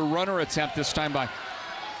back. Another runner attempt, this time by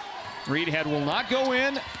Reedhead, will not go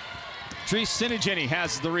in. Treese Sinigini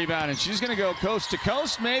has the rebound, and she's going to go coast to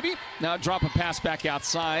coast, maybe. Now drop a pass back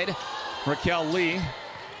outside. Raquel Lee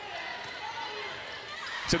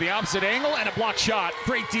to the opposite angle, and a block shot.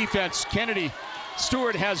 Great defense. Kennedy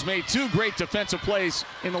Stewart has made 2 great defensive plays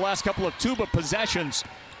in the last couple of Tuba possessions.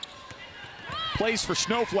 Plays for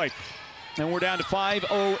Snowflake. And we're down to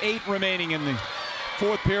 5:08 remaining in the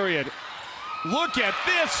 4th period. Look at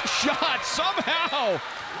this shot. Somehow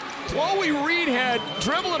Chloe Reedhead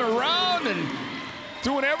dribbling around and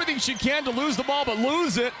doing everything she can to lose the ball, but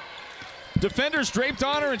lose it. Defenders draped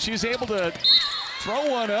on her, and she's able to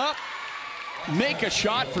throw one up, make a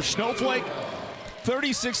shot for Snowflake.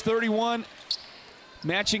 36-31,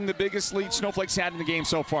 matching the biggest lead Snowflake's had in the game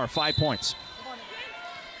so far, 5 points.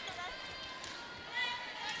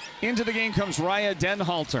 Into the game comes Raya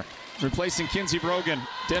Denhalter, replacing Kinsey Brogan.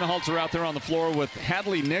 Denhalter out there on the floor with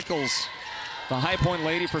Hadley Nichols, the high point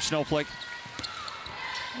lady for Snowflake.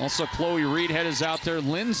 Also, Chloe Reedhead is out there.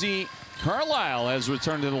 Lindsay Carlisle has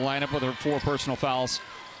returned to the lineup with her 4 personal fouls.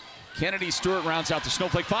 Kennedy Stewart rounds out the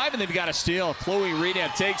Snowflake 5, and they've got a steal. Chloe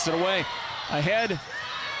Reedhead takes it away. Ahead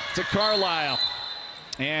to Carlisle.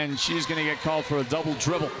 And she's going to get called for a double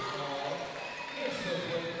dribble.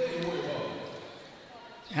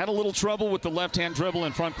 Had a little trouble with the left-hand dribble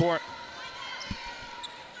in front court.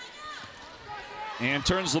 And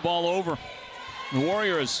turns the ball over. The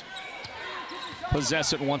Warriors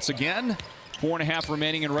possess it once again. 4.5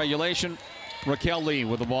 remaining in regulation. Raquel Lee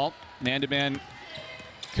with the ball. Man-to-man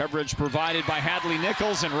coverage provided by Hadley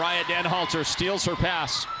Nichols, and Raya Denhalter steals her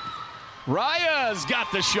pass. Raya's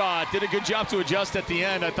got the shot. Did a good job to adjust at the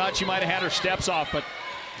end. I thought she might have had her steps off, but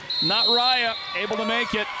not Raya. Able to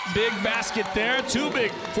make it. Big basket there. 2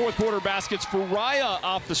 big 4th quarter baskets for Raya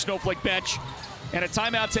off the Snowflake bench. And a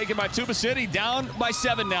timeout taken by Tuba City, down by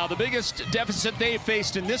 7 now. The biggest deficit they've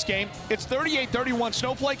faced in this game. It's 38-31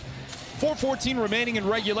 Snowflake. 4:14 remaining in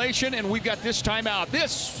regulation, and we've got this timeout.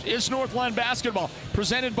 This is Northland Basketball,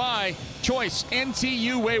 presented by Choice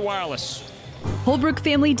NTUA Wireless. Holbrook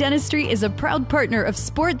Family Dentistry is a proud partner of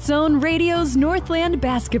Sports Zone Radio's Northland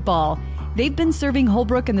Basketball. They've been serving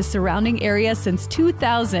Holbrook and the surrounding area since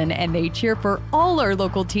 2000, and they cheer for all our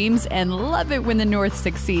local teams and love it when the North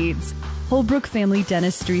succeeds. Holbrook Family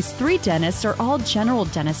Dentistry's 3 dentists are all general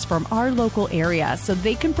dentists from our local area, so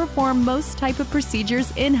they can perform most type of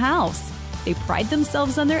procedures in-house. They pride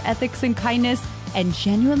themselves on their ethics and kindness and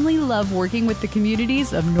genuinely love working with the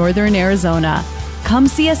communities of Northern Arizona. Come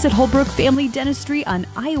see us at Holbrook Family Dentistry on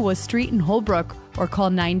Iowa Street in Holbrook, or call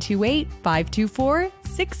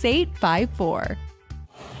 928-524-6854.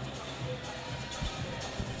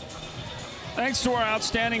 Thanks to our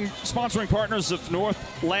outstanding sponsoring partners of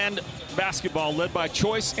Northland Basketball, led by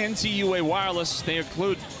Choice NTUA Wireless. They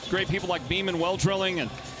include great people like Beam & Well Drilling and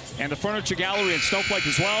the Furniture Gallery and Snowflake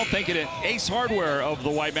as well. Thank you to Ace Hardware of the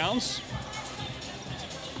White Mountains.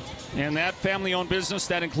 And that family-owned business,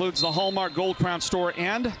 that includes the Hallmark Gold Crown store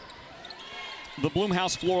and the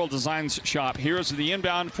Bloomhouse Floral Designs shop. Here's the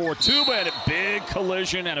inbound for Tuba, and a big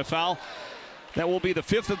collision and a foul. That will be the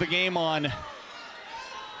 5th of the game on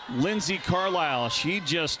Lindsay Carlisle. She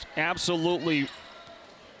just absolutely,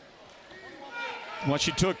 well,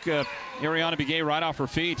 she took Ariana Begay right off her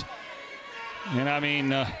feet. And I mean,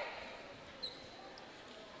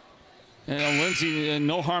 Lindsay,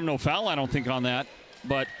 no harm, no foul, I don't think, on that.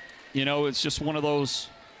 But, you know, it's just one of those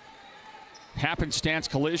happenstance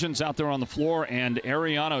collisions out there on the floor, and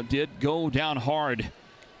Ariana did go down hard.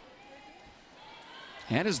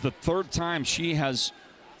 That is the 3rd time she has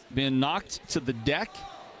been knocked to the deck.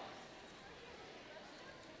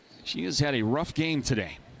 She has had a rough game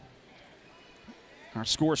today. Our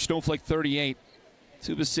score, Snowflake 38,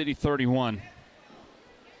 Tuba City 31.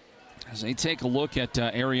 As they take a look at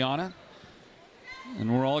Ariana,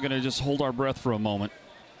 and we're all going to just hold our breath for a moment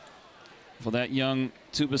for that young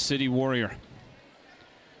Tuba City Warrior.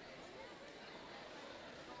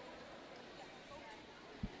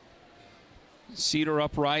 Seat her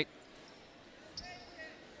upright.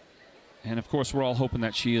 And of course, we're all hoping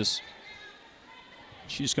that she's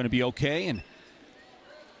going to be okay and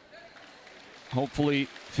hopefully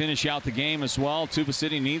finish out the game as well. Tuba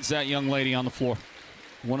City needs that young lady on the floor.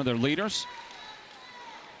 One of their leaders.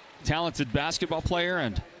 Talented basketball player,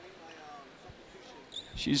 and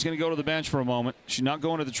she's going to go to the bench for a moment. She's not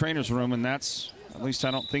going to the trainer's room, and that's, at least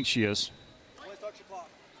I don't think she is.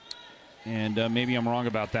 And maybe I'm wrong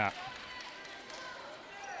about that.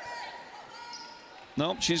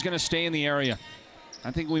 Nope, she's going to stay in the area.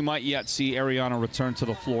 I think we might yet see Ariana return to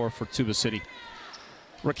the floor for Tuba City.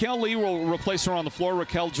 Raquel Lee will replace her on the floor.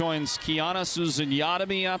 Raquel joins Kiana Susan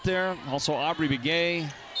Yadami out there. Also Aubrey Begay,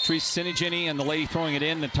 Treese Sinigini, and the lady throwing it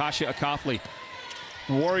in, Natasha Akafli.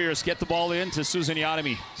 The Warriors get the ball in to Susan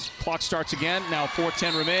Yadami. Clock starts again. Now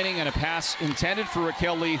 4:10 remaining, and a pass intended for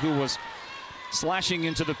Raquel Lee, who was slashing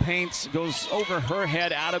into the paint. Goes over her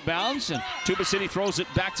head out of bounds, and Tuba City throws it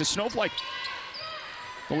back to Snowflake.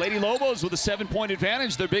 The Lady Lobos with a 7-point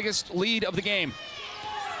advantage, their biggest lead of the game.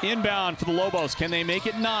 Inbound for the Lobos. Can they make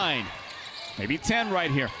it 9? Maybe 10 right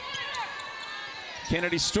here.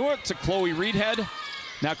 Kennedy Stewart to Chloe Reedhead.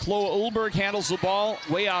 Now Chloe Ulberg handles the ball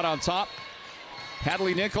way out on top.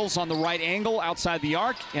 Hadley Nichols on the right angle outside the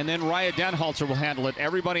arc, and then Raya Denhalter will handle it.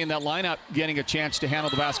 Everybody in that lineup getting a chance to handle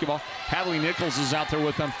the basketball. Hadley Nichols is out there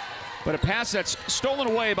with them. But a pass that's stolen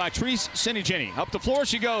away by Treese Sinigini. Up the floor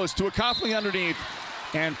she goes to Akafli underneath,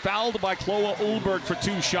 and fouled by Chloe Ulberg for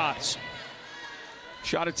 2 shots.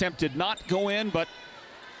 Shot attempt did not go in, but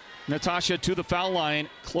Natasha to the foul line.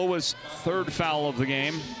 Chloe's 3rd foul of the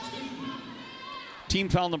game. Team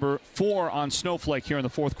foul number 4 on Snowflake here in the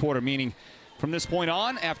 4th quarter, meaning from this point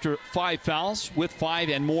on, after 5 fouls, with 5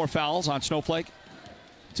 and more fouls on Snowflake,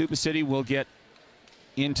 Tuba City will get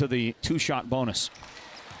into the 2-shot bonus.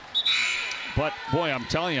 But boy, I'm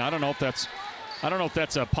telling you, I don't know if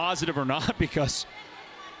that's a positive or not, because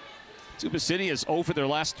Tuba City is 0 for their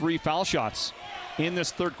last 3 foul shots. In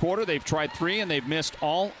this 3rd quarter, they've tried 3, and they've missed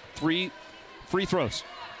all 3 free throws,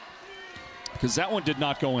 because that one did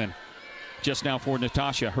not go in just now for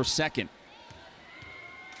Natasha, her 2nd.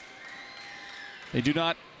 They do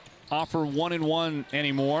not offer 1-and-1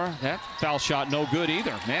 anymore. That foul shot no good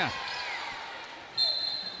either, man.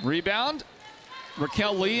 Rebound,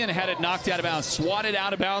 Raquel Lee, and had it knocked out of bounds. Swatted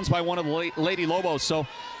out of bounds by one of the Lady Lobos. So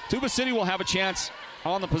Tuba City will have a chance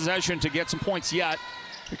on the possession to get some points yet.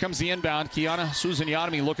 Here comes the inbound. Kiana Susan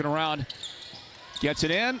Yadami looking around. Gets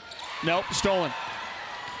it in. Nope, stolen.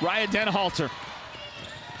 Raya Denhalter.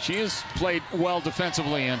 She has played well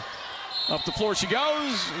defensively, and up the floor she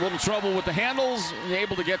goes. A little trouble with the handles.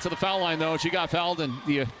 Able to get to the foul line, though. She got fouled in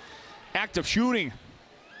the act of shooting.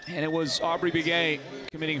 And it was Aubrey Begay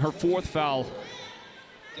committing her 4th foul.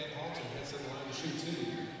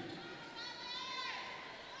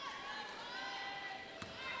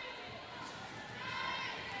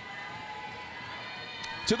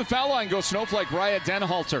 To the foul line goes Snowflake, Raya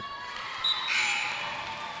Denhalter.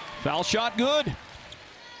 Foul shot good.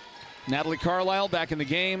 Natalie Carlisle back in the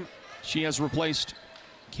game. She has replaced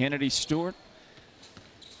Kennedy Stewart.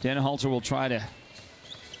 Denhalter will try to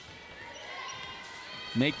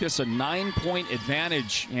make this a 9-point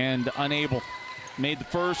advantage, and unable. Made the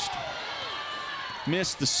 1st,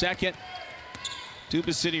 missed the 2nd.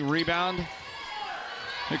 Tuba City rebound.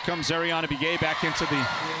 Here comes Ariana Begay back into the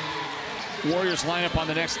Warriors lineup on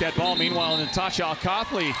the next dead ball. Meanwhile, Natasha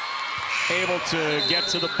Alkafli able to get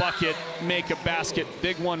to the bucket, make a basket.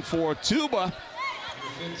 Big one for Tuba.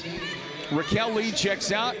 Raquel Lee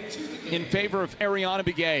checks out in favor of Ariana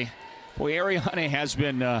Begay. Boy, Ariana has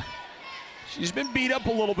been, she's been beat up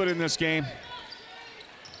a little bit in this game,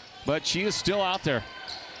 but she is still out there.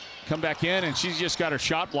 Come back in, and she's just got her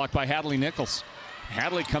shot blocked by Hadley Nichols.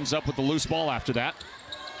 Hadley comes up with the loose ball after that.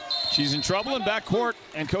 She's in trouble in backcourt,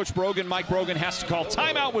 and Coach Brogan, Mike Brogan, has to call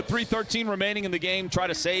timeout with 3:13 remaining in the game. Try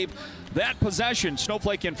to save that possession.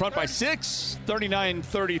 Snowflake in front by 6,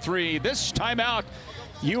 39-33. This timeout,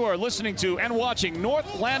 you are listening to and watching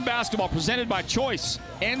Northland Basketball, presented by Choice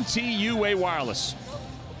NTUA Wireless.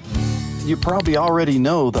 You probably already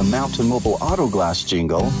know the Mountain Mobile Auto Glass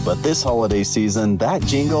jingle, but this holiday season, that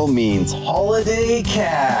jingle means holiday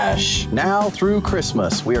cash. Now through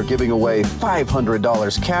Christmas, we are giving away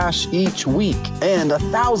 $500 cash each week and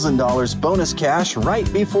 $1,000 bonus cash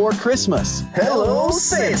right before Christmas. Hello,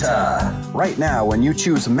 Santa! Right now, when you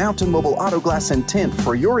choose Mountain Mobile Auto Glass and Tint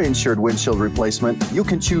for your insured windshield replacement, you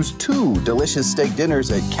can choose 2 delicious steak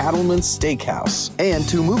dinners at Cattleman's Steakhouse and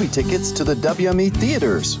 2 movie tickets to the WME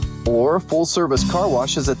theaters, or full-service car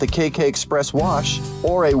washes at the KK Express Wash,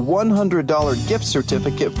 or a $100 gift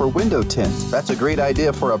certificate for window tint. That's a great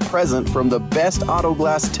idea for a present from the best auto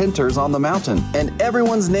glass tinters on the mountain. And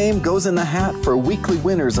everyone's name goes in the hat for weekly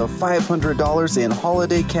winners of $500 in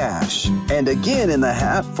holiday cash. And again in the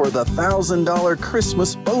hat for the $1,000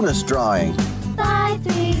 Christmas bonus drawing.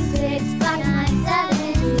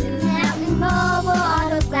 5365972 Mountain Mobile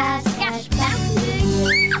Auto Glass cash back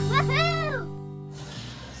to you. Woohoo!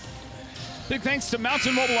 Big thanks to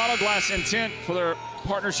Mountain Mobile Auto Glass and Tint for their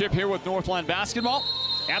partnership here with Northland Basketball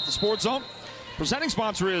at the Sports Zone. Presenting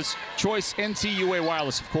sponsor is Choice NTUA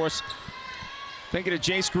Wireless, of course. Thank you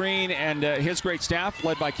to Jace Green and his great staff,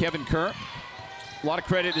 led by Kevin Kerr. A lot of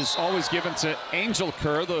credit is always given to Angel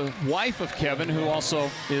Kerr, the wife of Kevin, who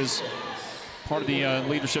also is part of the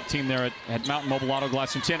leadership team there at Mountain Mobile Auto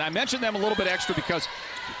Glass and Tint. I mentioned them a little bit extra because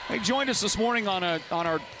they joined us this morning on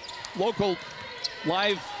our local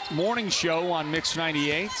live morning show on Mix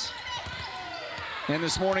 98. And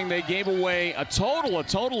this morning they gave away a total of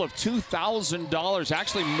 $2,000.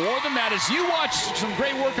 Actually more than that, as you watch some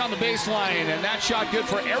great work on the baseline, and that shot good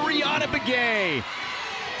for Ariana Begay.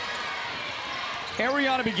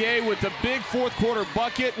 Ariana Begay with the big fourth quarter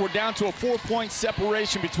bucket. We're down to a 4-point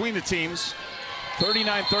separation between the teams.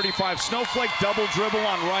 39-35. Snowflake double dribble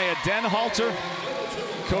on Raya Denhalter.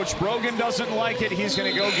 Coach Brogan doesn't like it. He's going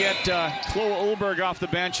to go get Chloe Ulberg off the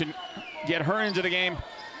bench and get her into the game.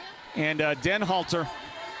 And Denhalter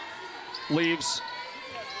leaves.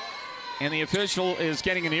 And the official is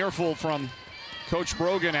getting an earful from Coach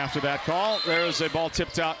Brogan after that call. There's a ball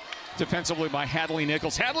tipped out defensively by Hadley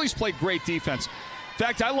Nichols. Hadley's played great defense. In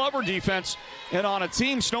fact, I love her defense. And on a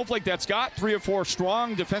team, Snowflake, that's got 3 or 4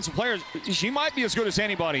 strong defensive players, she might be as good as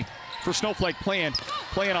anybody for Snowflake playing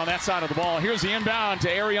on that side of the ball. Here's the inbound to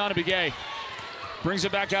Ariana Begay. Brings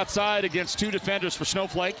it back outside against 2 defenders for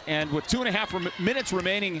Snowflake. And with 2.5 minutes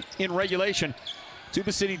remaining in regulation,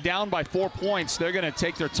 Tuba City down by 4 points. They're going to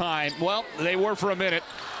take their time. Well, they were for a minute.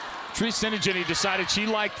 Tree Sinigini decided she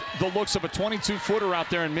liked the looks of a 22-footer out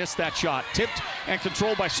there and missed that shot. Tipped and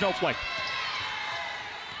controlled by Snowflake.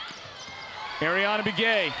 Ariana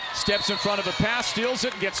Begay steps in front of a pass, steals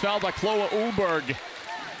it, and gets fouled by Chloe Ulberg.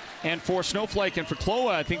 And for Snowflake and for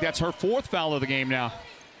Chloe, I think that's her 4th foul of the game now.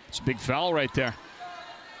 It's a big foul right there.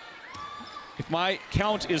 If my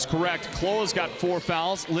count is correct, Chloe's got 4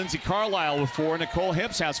 fouls. Lindsay Carlisle with 4. Nicole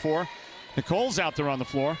Hips has 4. Nicole's out there on the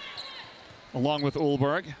floor, along with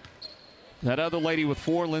Ulberg. That other lady with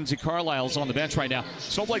 4, Lindsay Carlisle's on the bench right now.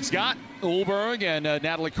 Snowflake's got Ulberg and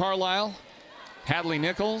Natalie Carlisle, Hadley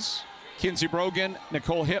Nichols, Kinsey Brogan,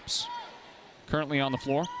 Nicole Hips currently on the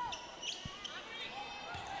floor.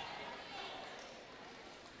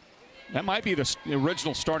 That might be the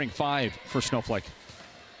original starting 5 for Snowflake.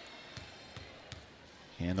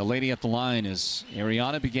 And the lady at the line is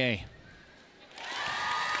Ariana Begay.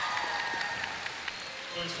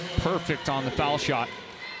 Perfect on the foul shot.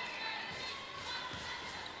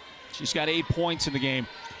 She's got 8 points in the game.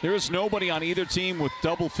 There is nobody on either team with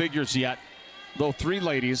double figures yet, though 3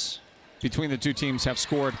 ladies between the 2 teams have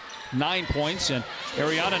scored 9 points, and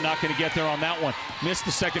Ariana not going to get there on that one. Missed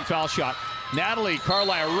the second foul shot. Natalie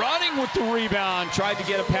Carlisle running with the rebound, tried to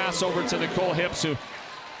get a pass over to Nicole Hips, who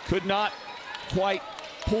could not quite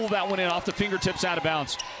pull that one in off the fingertips out of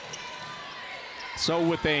bounds. So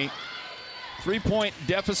with a 3-point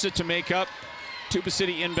deficit to make up, Tuba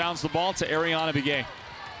City inbounds the ball to Ariana Begay.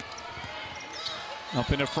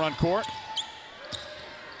 Up into front court.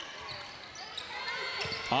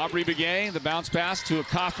 Aubrey Begay, the bounce pass to a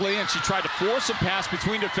Coughley, and she tried to force a pass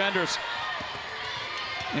between defenders.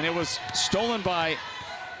 And it was stolen by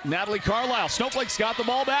Natalie Carlisle. Snowflake's got the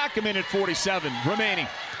ball back, 1:47 remaining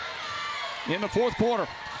in the fourth quarter.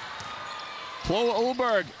 Chloe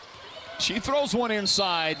Ulberg, she throws one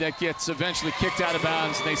inside that gets eventually kicked out of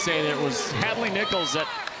bounds. They say that it was Hadley Nichols that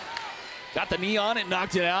got the knee on it,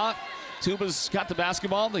 knocked it out. Tuba's got the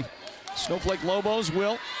basketball. The Snowflake Lobos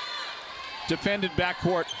will defend in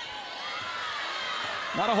backcourt.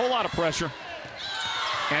 Not a whole lot of pressure.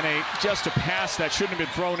 And just a pass that shouldn't have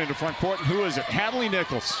been thrown into front court. And who is it? Hadley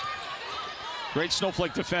Nichols. Great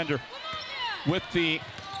Snowflake defender with the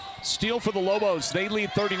Steal for the Lobos. They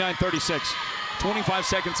lead 39-36. 25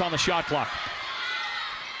 seconds on the shot clock.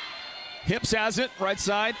 Hips has it, right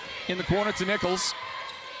side, in the corner to Nichols.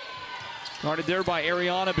 Guarded there by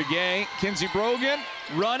Ariana Begay. Kinsey Brogan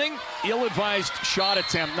running. Ill-advised shot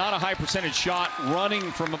attempt. Not a high percentage shot.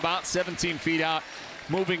 Running from about 17 feet out.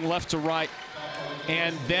 Moving left to right.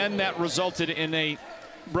 And then that resulted in a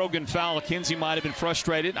Brogan foul. Kinsey might have been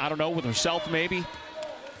frustrated. I don't know, with herself maybe.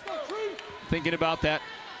 Thinking about that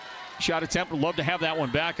shot attempt. Would love to have that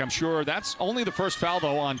one back, I'm sure. That's only the first foul,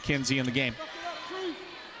 though, on Kinsey in the game.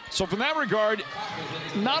 So from that regard,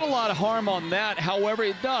 not a lot of harm on that. However,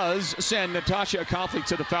 it does send Natasha Acofley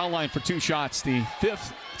to the foul line for 2 shots. The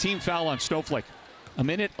 5th team foul on Snowflake.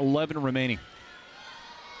 1:11 remaining.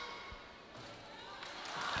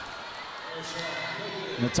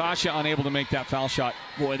 Natasha unable to make that foul shot.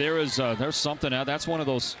 Boy, there's something. That's one of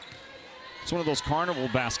those. It's one of those carnival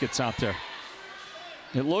baskets out there.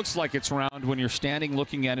 It looks like it's round when you're standing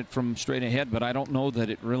looking at it from straight ahead, but I don't know that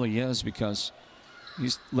it really is, because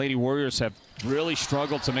these Lady Warriors have really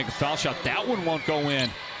struggled to make a foul shot. That one won't go in.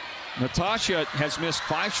 Natasha has missed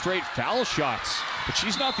 5 straight foul shots, but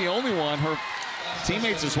she's not the only one. Her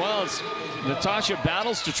teammates as well. As Natasha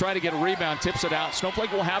battles to try to get a rebound, tips it out.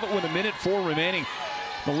 Snowflake will have it with 1:04 remaining.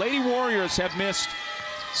 The Lady Warriors have missed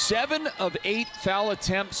 7 of 8 foul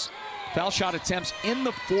shot attempts in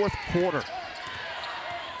the 4th quarter.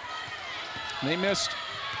 They missed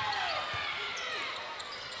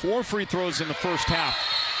 4 free throws in the first half.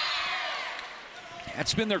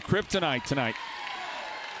 That's been their kryptonite tonight.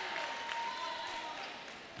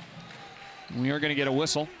 We are going to get a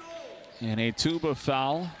whistle and a Tuba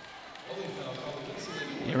foul.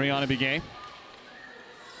 Ariana Begay.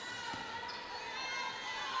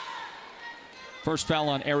 First foul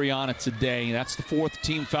on Ariana today. That's the 4th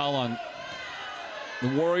team foul on the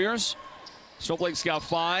Warriors. Snowflake's got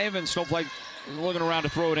 5, and Snowflake looking around to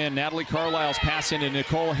throw it in. Natalie Carlisle's pass into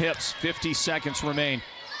Nicole Hips. 50 seconds remain.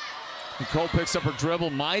 Nicole picks up her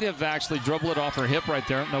dribble. Might have actually dribbled it off her hip right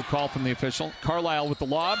there. No call from the official. Carlisle with the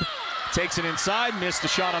lob. Takes it inside. Missed the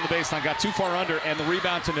shot on the baseline. Got too far under. And the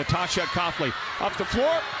rebound to Natasha Acofley. Up the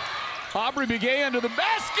floor. Aubrey Begay under the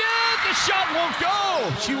basket. The shot won't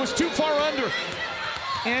go. She was too far under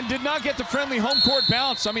and did not get the friendly home court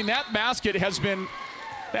bounce. I mean, that basket has been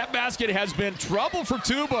trouble for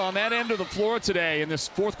Tuba on that end of the floor today, in this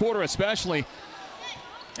 4th quarter especially.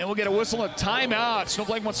 And we'll get a whistle, a timeout.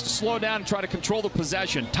 Snowflake wants to slow down and try to control the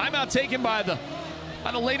possession. Timeout taken by the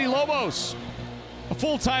Lady Lobos. A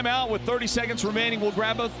full timeout with 30 seconds remaining. We'll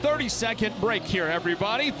grab a 30-second break here,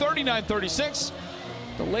 everybody. 39-36.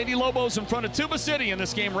 The Lady Lobos in front of Tuba City in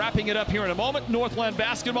this game. Wrapping it up here in a moment. Northland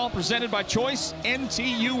basketball presented by Choice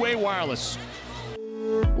NTUA Wireless.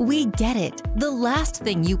 We get it. The last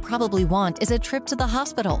thing you probably want is a trip to the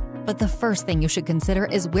hospital. But the first thing you should consider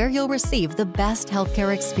is where you'll receive the best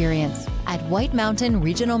healthcare experience. At White Mountain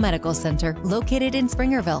Regional Medical Center, located in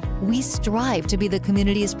Springerville, we strive to be the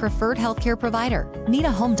community's preferred healthcare provider. Need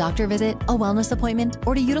a home doctor visit, a wellness appointment,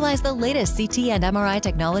 or to utilize the latest CT and MRI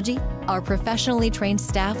technology? Our professionally trained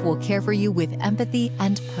staff will care for you with empathy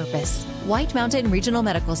and purpose. White Mountain Regional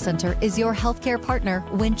Medical Center is your healthcare partner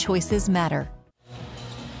when choices matter.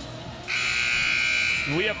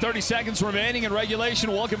 We have 30 seconds remaining in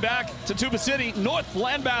regulation. Welcome back to Tuba City.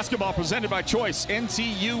 Northland basketball presented by Choice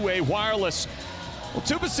NTUA Wireless. Well,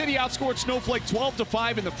 Tuba City outscored Snowflake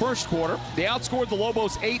 12-5 in the first quarter. They outscored the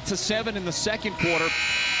Lobos 8-7 in the second quarter.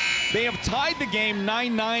 They have tied the game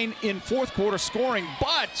 9-9 in 4th quarter scoring,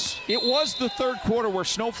 but it was the 3rd quarter where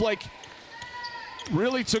Snowflake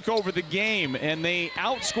really took over the game, and they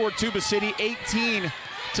outscored Tuba City 18-7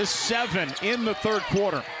 in the 3rd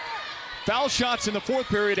quarter. Foul shots in the 4th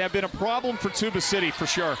period have been a problem for Tuba City for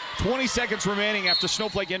sure. 20 seconds remaining after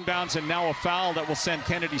Snowflake inbounds, and now a foul that will send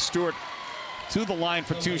Kennedy Stewart to the line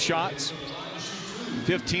for 2 shots.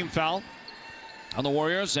 15th foul on the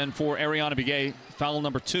Warriors, and for Ariana Begay, foul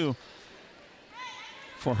number 2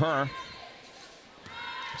 for her.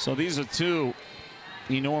 So these are 2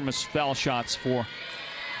 enormous foul shots for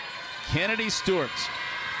Kennedy Stewart.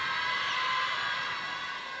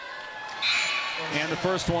 And the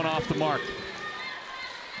first one off the mark.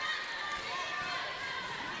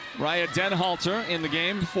 Raya Denhalter in the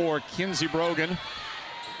game for Kinsey Brogan.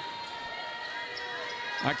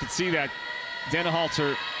 I could see that.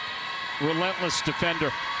 Denhalter, relentless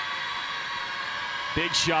defender.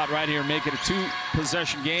 Big shot right here, make it a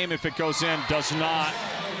 2-possession game. If it goes in, does not.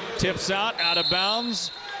 Tips out of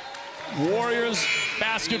bounds. Warriors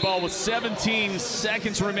basketball with 17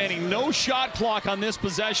 seconds remaining. No shot clock on this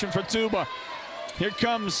possession for Tuba. Here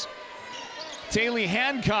comes Taylor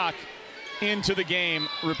Hancock into the game,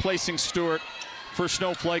 replacing Stewart for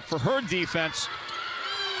Snowflake for her defense.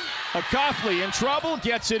 Coughley in trouble,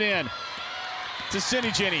 gets it in to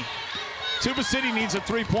Sinigini. Tuba City needs a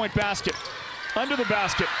three-point basket. Under the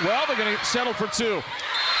basket. Well, they're going to settle for two.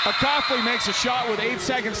 Coughley makes a shot with 8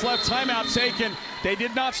 seconds left. Timeout taken. They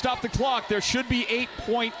did not stop the clock. There should be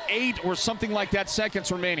 8.8 or something like that seconds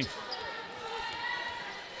remaining.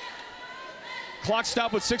 Clock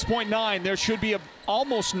stopped with 6.9. There should be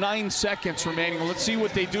almost 9 seconds remaining. Let's see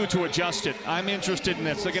what they do to adjust it. I'm interested in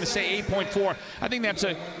this. They're going to say 8.4. I think that's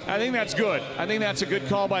good. I think that's a good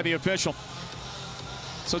call by the official.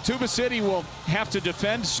 So Tuba City will have to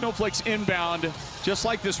defend Snowflake's inbound. Just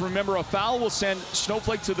like this, remember, a foul will send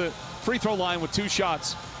Snowflake to the free throw line with 2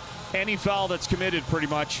 shots. Any foul that's committed, pretty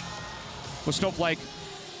much, with Snowflake.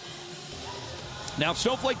 Now, if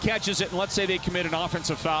Snowflake catches it, and let's say they commit an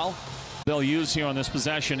offensive foul, they'll use here on this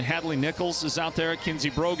possession. Hadley Nichols is out there.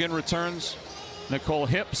 Kinsey Brogan returns. Nicole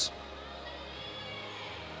Hips.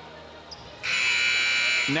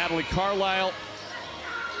 Natalie Carlisle.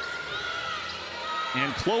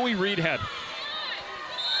 And Chloe Reedhead.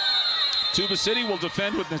 Tuba City will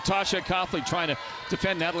defend with Natasha Coughley trying to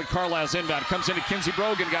defend Natalie Carlisle's inbound. Comes into Kinsey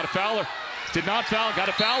Brogan, got a fouler. Did not foul, got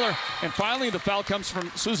a fouler. And finally the foul comes from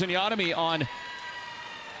Susan Yadami on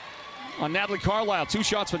Natalie Carlisle. 2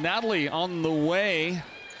 shots for Natalie on the way.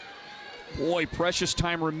 Boy, precious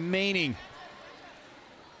time remaining.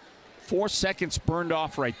 4 seconds burned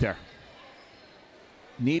off right there.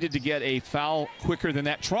 Needed to get a foul quicker than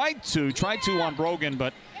that. Tried to on Brogan,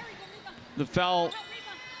 but the foul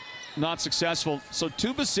not successful. So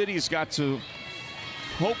Tuba City's got to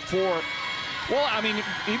hope for, well, I mean,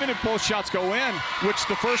 even if both shots go in, which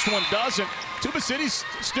the first one doesn't, Tuba City's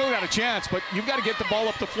still got a chance, but you've got to get the ball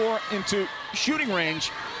up the floor into shooting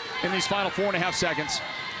range in these final 4.5 seconds.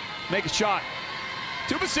 Make a shot.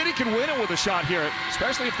 Tuba City can win it with a shot here,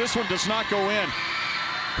 especially if this one does not go in.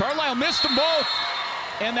 Carlisle missed them both.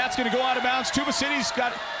 And that's going to go out of bounds. Tuba City's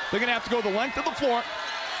they're going to have to go the length of the floor.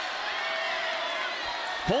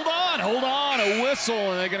 Hold on, a whistle,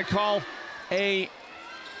 and they're going to call a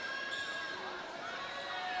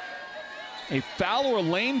foul or a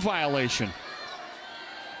lane violation.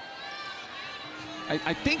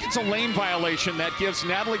 I think it's a lane violation that gives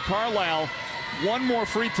Natalie Carlisle 1 more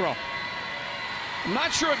free throw. I'm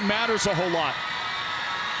not sure it matters a whole lot.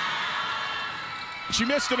 She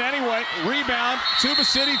missed it anyway. Rebound. Tuba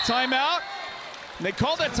City timeout. And they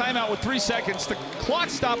called that timeout with 3 seconds. The clock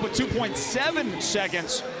stopped with 2.7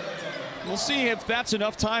 seconds. We'll see if that's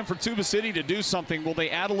enough time for Tuba City to do something. Will they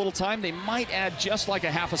add a little time? They might add just like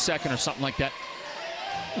a half a second or something like that.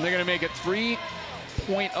 And they're going to make it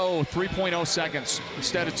 3.0 seconds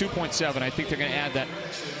instead of 2.7. I think they're going to add that.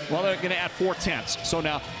 Well, they're going to add 4/10. So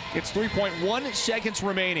now it's 3.1 seconds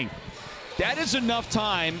remaining. That is enough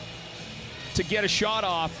time to get a shot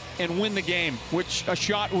off and win the game, which a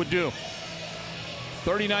shot would do.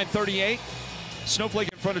 39-38, Snowflake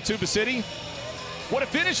in front of Tuba City. What a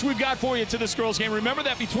finish we've got for you to this girls' game. Remember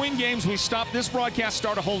that between games we stop this broadcast,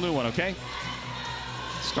 start a whole new one, okay?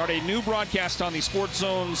 Start a new broadcast on the Sports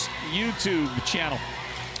Zone's YouTube channel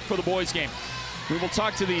for the boys' game. We will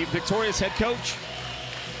talk to the Victoria's head coach.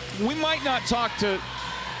 We might not talk to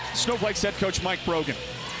Snowflake's head coach, Mike Brogan.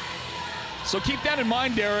 So keep that in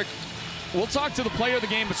mind, Derek. We'll talk to the player of the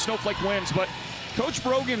game if Snowflake wins, but Coach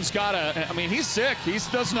Brogan's got he's sick. He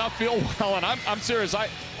does not feel well, and I'm serious.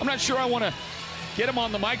 I'm not sure I want to get him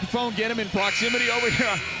on the microphone, get him in proximity over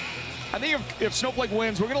here. I think if Snowflake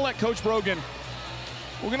wins, we're going to let Coach Brogan,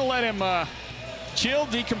 we're going to let him chill,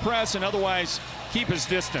 decompress, and otherwise keep his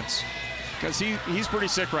distance because he's pretty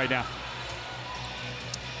sick right now.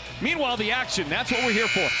 Meanwhile, the action, that's what we're here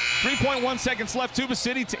for. 3.1 seconds left. Tuba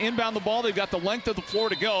City to inbound the ball. They've got the length of the floor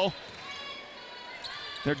to go.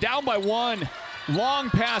 They're down by 1.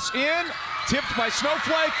 Long pass in, tipped by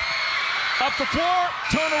Snowflake. Up the floor,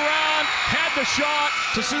 turn around, had the shot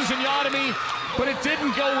to Susan Yadami, but it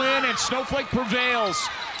didn't go in, and Snowflake prevails.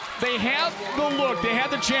 They had the look, they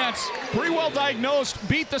had the chance. Pretty well diagnosed,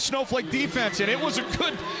 beat the Snowflake defense, and it was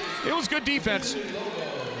good defense.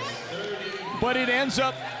 But it ends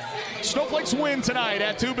up Snowflake's win tonight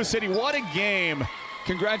at Tuba City. What a game.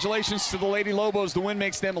 Congratulations to the Lady Lobos. The win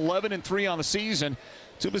makes them 11-3 on the season.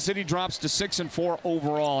 Tuba City drops to 6-4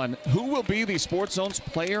 overall. And who will be the Sports Zone's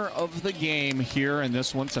player of the game here in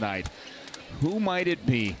this one tonight? Who might it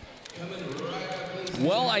be?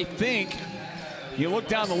 Well, I think you look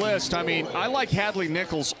down the list. I mean, I like Hadley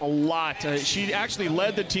Nichols a lot. She actually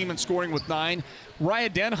led the team in scoring with 9.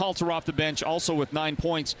 Raya Denhalter off the bench also with 9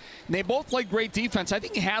 points. And they both played great defense. I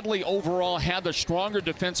think Hadley overall had the stronger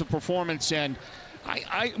defensive performance, and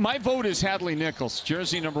My vote is Hadley Nichols,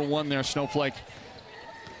 jersey number 1 there, Snowflake,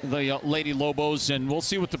 the Lady Lobos, and we'll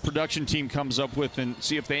see what the production team comes up with and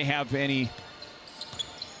see if they have any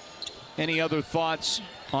other thoughts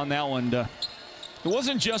on that one. It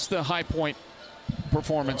wasn't just the high point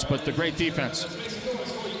performance, but the great defense.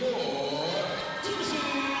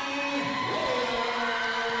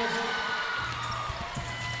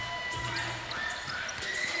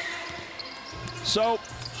 So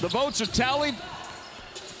the votes are tallied,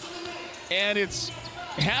 and it's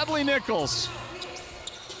Hadley Nichols.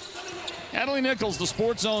 Hadley Nichols, the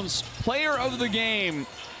Sports Zone's player of the game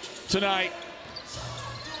tonight.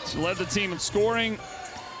 She led the team in scoring.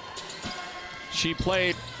 She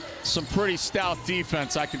played some pretty stout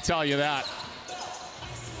defense, I can tell you that.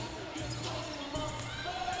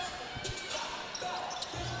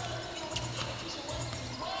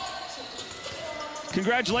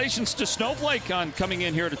 Congratulations to Snowflake on coming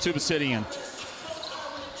in here to Tuba City, and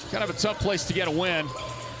kind of a tough place to get a win,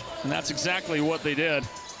 and that's exactly what they did.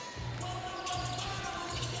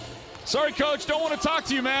 Sorry, Coach, don't want to talk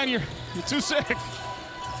to you, man. You're too sick.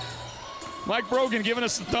 Mike Brogan giving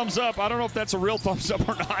us the thumbs up. I don't know if that's a real thumbs up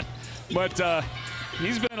or not, but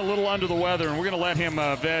he's been a little under the weather, and we're going to let him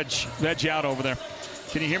veg out over there.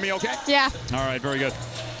 Can you hear me okay? Yeah. All right, very good.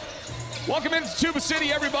 Welcome into Tuba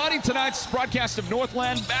City, everybody. Tonight's broadcast of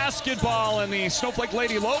Northland basketball, and the Snowflake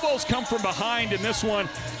Lady Lobos come from behind in this one.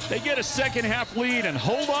 They get a second-half lead and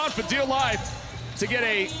hold on for dear life to get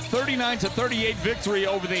a 39-38 victory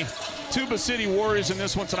over the Tuba City Warriors in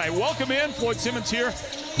this one tonight. Welcome in. Floyd Simmons here,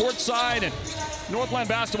 courtside, and Northland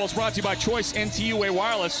basketball is brought to you by Choice NTUA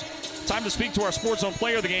Wireless. Time to speak to our Sports Zone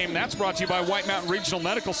player of the game. That's brought to you by White Mountain Regional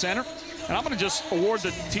Medical Center. And I'm going to just award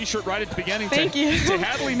the T-shirt right at the beginning to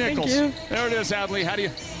Hadley Nichols. Thank you. There it is, Hadley. How do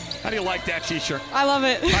you like that T-shirt? I love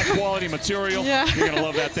it. High quality material. Yeah. You're going to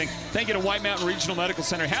love that thing. Thank you to White Mountain Regional Medical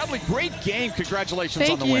Center. Hadley, great game. Congratulations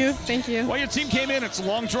on the win. Thank you. Well, your team came in. It's a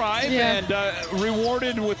long drive and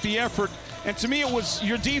rewarded with the effort. And to me, it was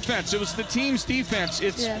your defense. It was the team's defense.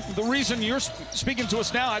 It's the reason you're speaking to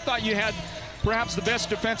us now. I thought you had perhaps the best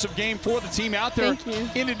defensive game for the team out there,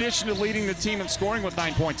 in addition to leading the team in scoring with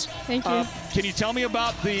 9 points. Thank you. Can you tell me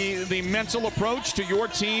about the mental approach to your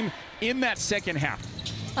team in that second half?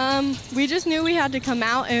 We just knew we had to come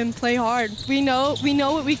out and play hard. We know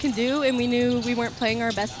what we can do, and we knew we weren't playing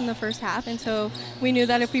our best in the first half, and so we knew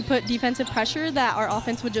that if we put defensive pressure, that our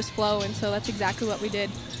offense would just flow, and so that's exactly what we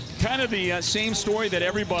did. Kind of the same story that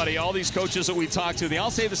everybody, all these coaches that we talk to, they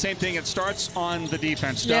all say the same thing. It starts on the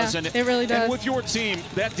defense, doesn't it? It really does. And with your team,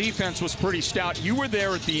 that defense was pretty stout. You were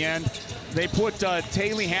there at the end. They put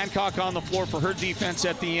Taylor Hancock on the floor for her defense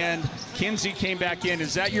at the end. Kinsey came back in.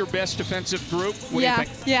 Is that your best defensive group? What do you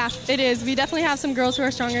think? Yeah, it is. We definitely have some girls who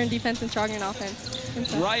are stronger in defense and stronger in offense.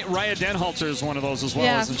 Raya Denhalter is one of those as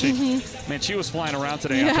well, isn't she? Man, she was flying around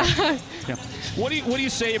today. Yeah. What do you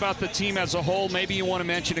say about the team as a whole? Maybe you want to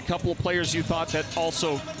mention a couple of players you thought that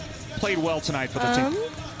also played well tonight for the team.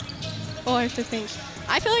 Oh, I have to think.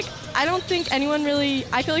 I feel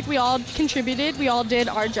like we all contributed. We all did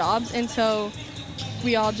our jobs, and so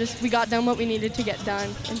we got done what we needed to get done.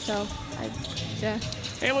 And so,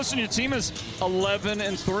 Hey, listen, your team is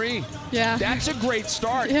 11-3. Yeah. That's a great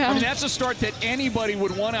start. Yeah. I mean, that's a start that anybody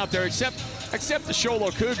would want out there, except the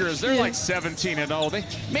Sholo Cougars. They're like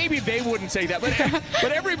 17-0. Maybe they wouldn't say that,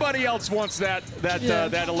 but everybody else wants that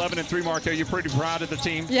 11-3 mark. Are you pretty proud of the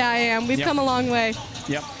team? Yeah, I am. We've come a long way.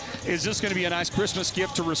 Yep. Is this going to be a nice Christmas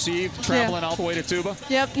gift to receive, traveling all the way to Tuba?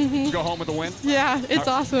 Yep. Go home with a win? Yeah, it's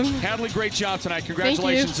awesome. Hadley, great job tonight.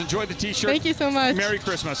 Congratulations. Enjoy the T-shirt. Thank you so much. Merry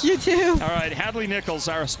Christmas. You too. All right, Hadley Nichols,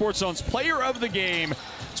 our Sports Zone's player of the game.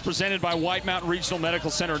 It's presented by White Mountain Regional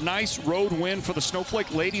Medical Center. Nice road win for the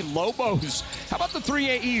Snowflake Lady Lobos. How about the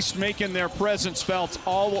 3A East making their presence felt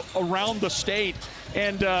all around the state?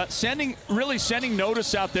 And sending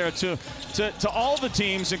notice out there to all the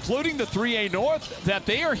teams, including the 3A North, that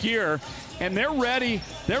they are here and they're ready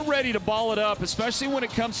to ball it up, especially when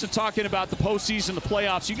it comes to talking about the postseason, the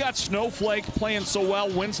playoffs. You got Snowflake playing so well.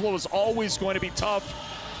 Winslow is always going to be tough.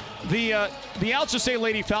 The Alchesay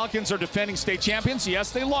Lady Falcons are defending state champions.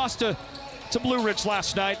 Yes, they lost to Blue Ridge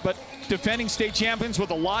last night, but defending state champions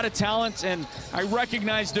with a lot of talent, and I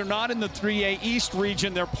recognize they're not in the 3A East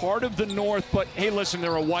region. They're part of the North, but hey, listen,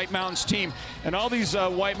 they're a White Mountains team, and all these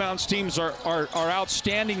White Mountains teams are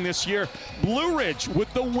outstanding this year. Blue Ridge,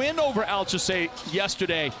 with the win over Alchesay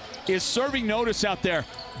yesterday, is serving notice out there.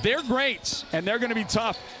 They're great, and they're going to be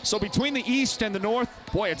tough. So between the East and the North,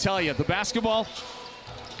 boy, I tell you, the basketball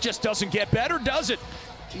just doesn't get better, does it?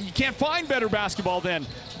 You can't find better basketball than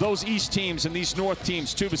those East teams and these North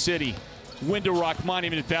teams. Tuba City Window Rock,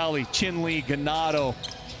 Monument Valley, Chinle, Ganado,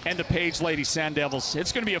 and the Page Lady Sand Devils.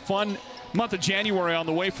 It's going to be a fun month of January on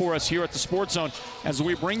the way for us here at the Sports Zone as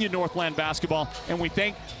we bring you Northland basketball, and we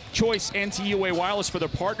thank Choice NTUA Wireless for their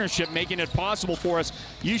partnership, making it possible for us.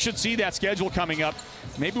 You should see that schedule coming up.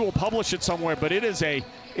 Maybe we'll publish it somewhere, but it is a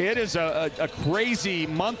crazy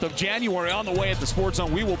month of January on the way at the Sports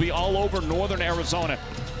Zone. We will be all over northern Arizona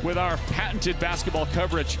with our patented basketball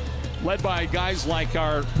coverage, led by guys like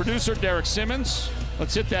our producer Derek Simmons.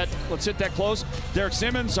 Let's hit that close. Derek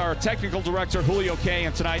Simmons, our technical director Julio K,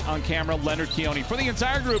 and tonight on camera Leonard Keone. For the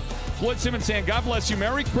entire group, Floyd Simmons saying God bless you,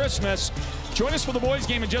 Merry Christmas. Join us for the boys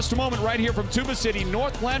game in just a moment right here from Tuba City.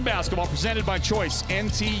 Northland basketball presented by Choice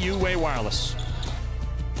NTUA Wireless.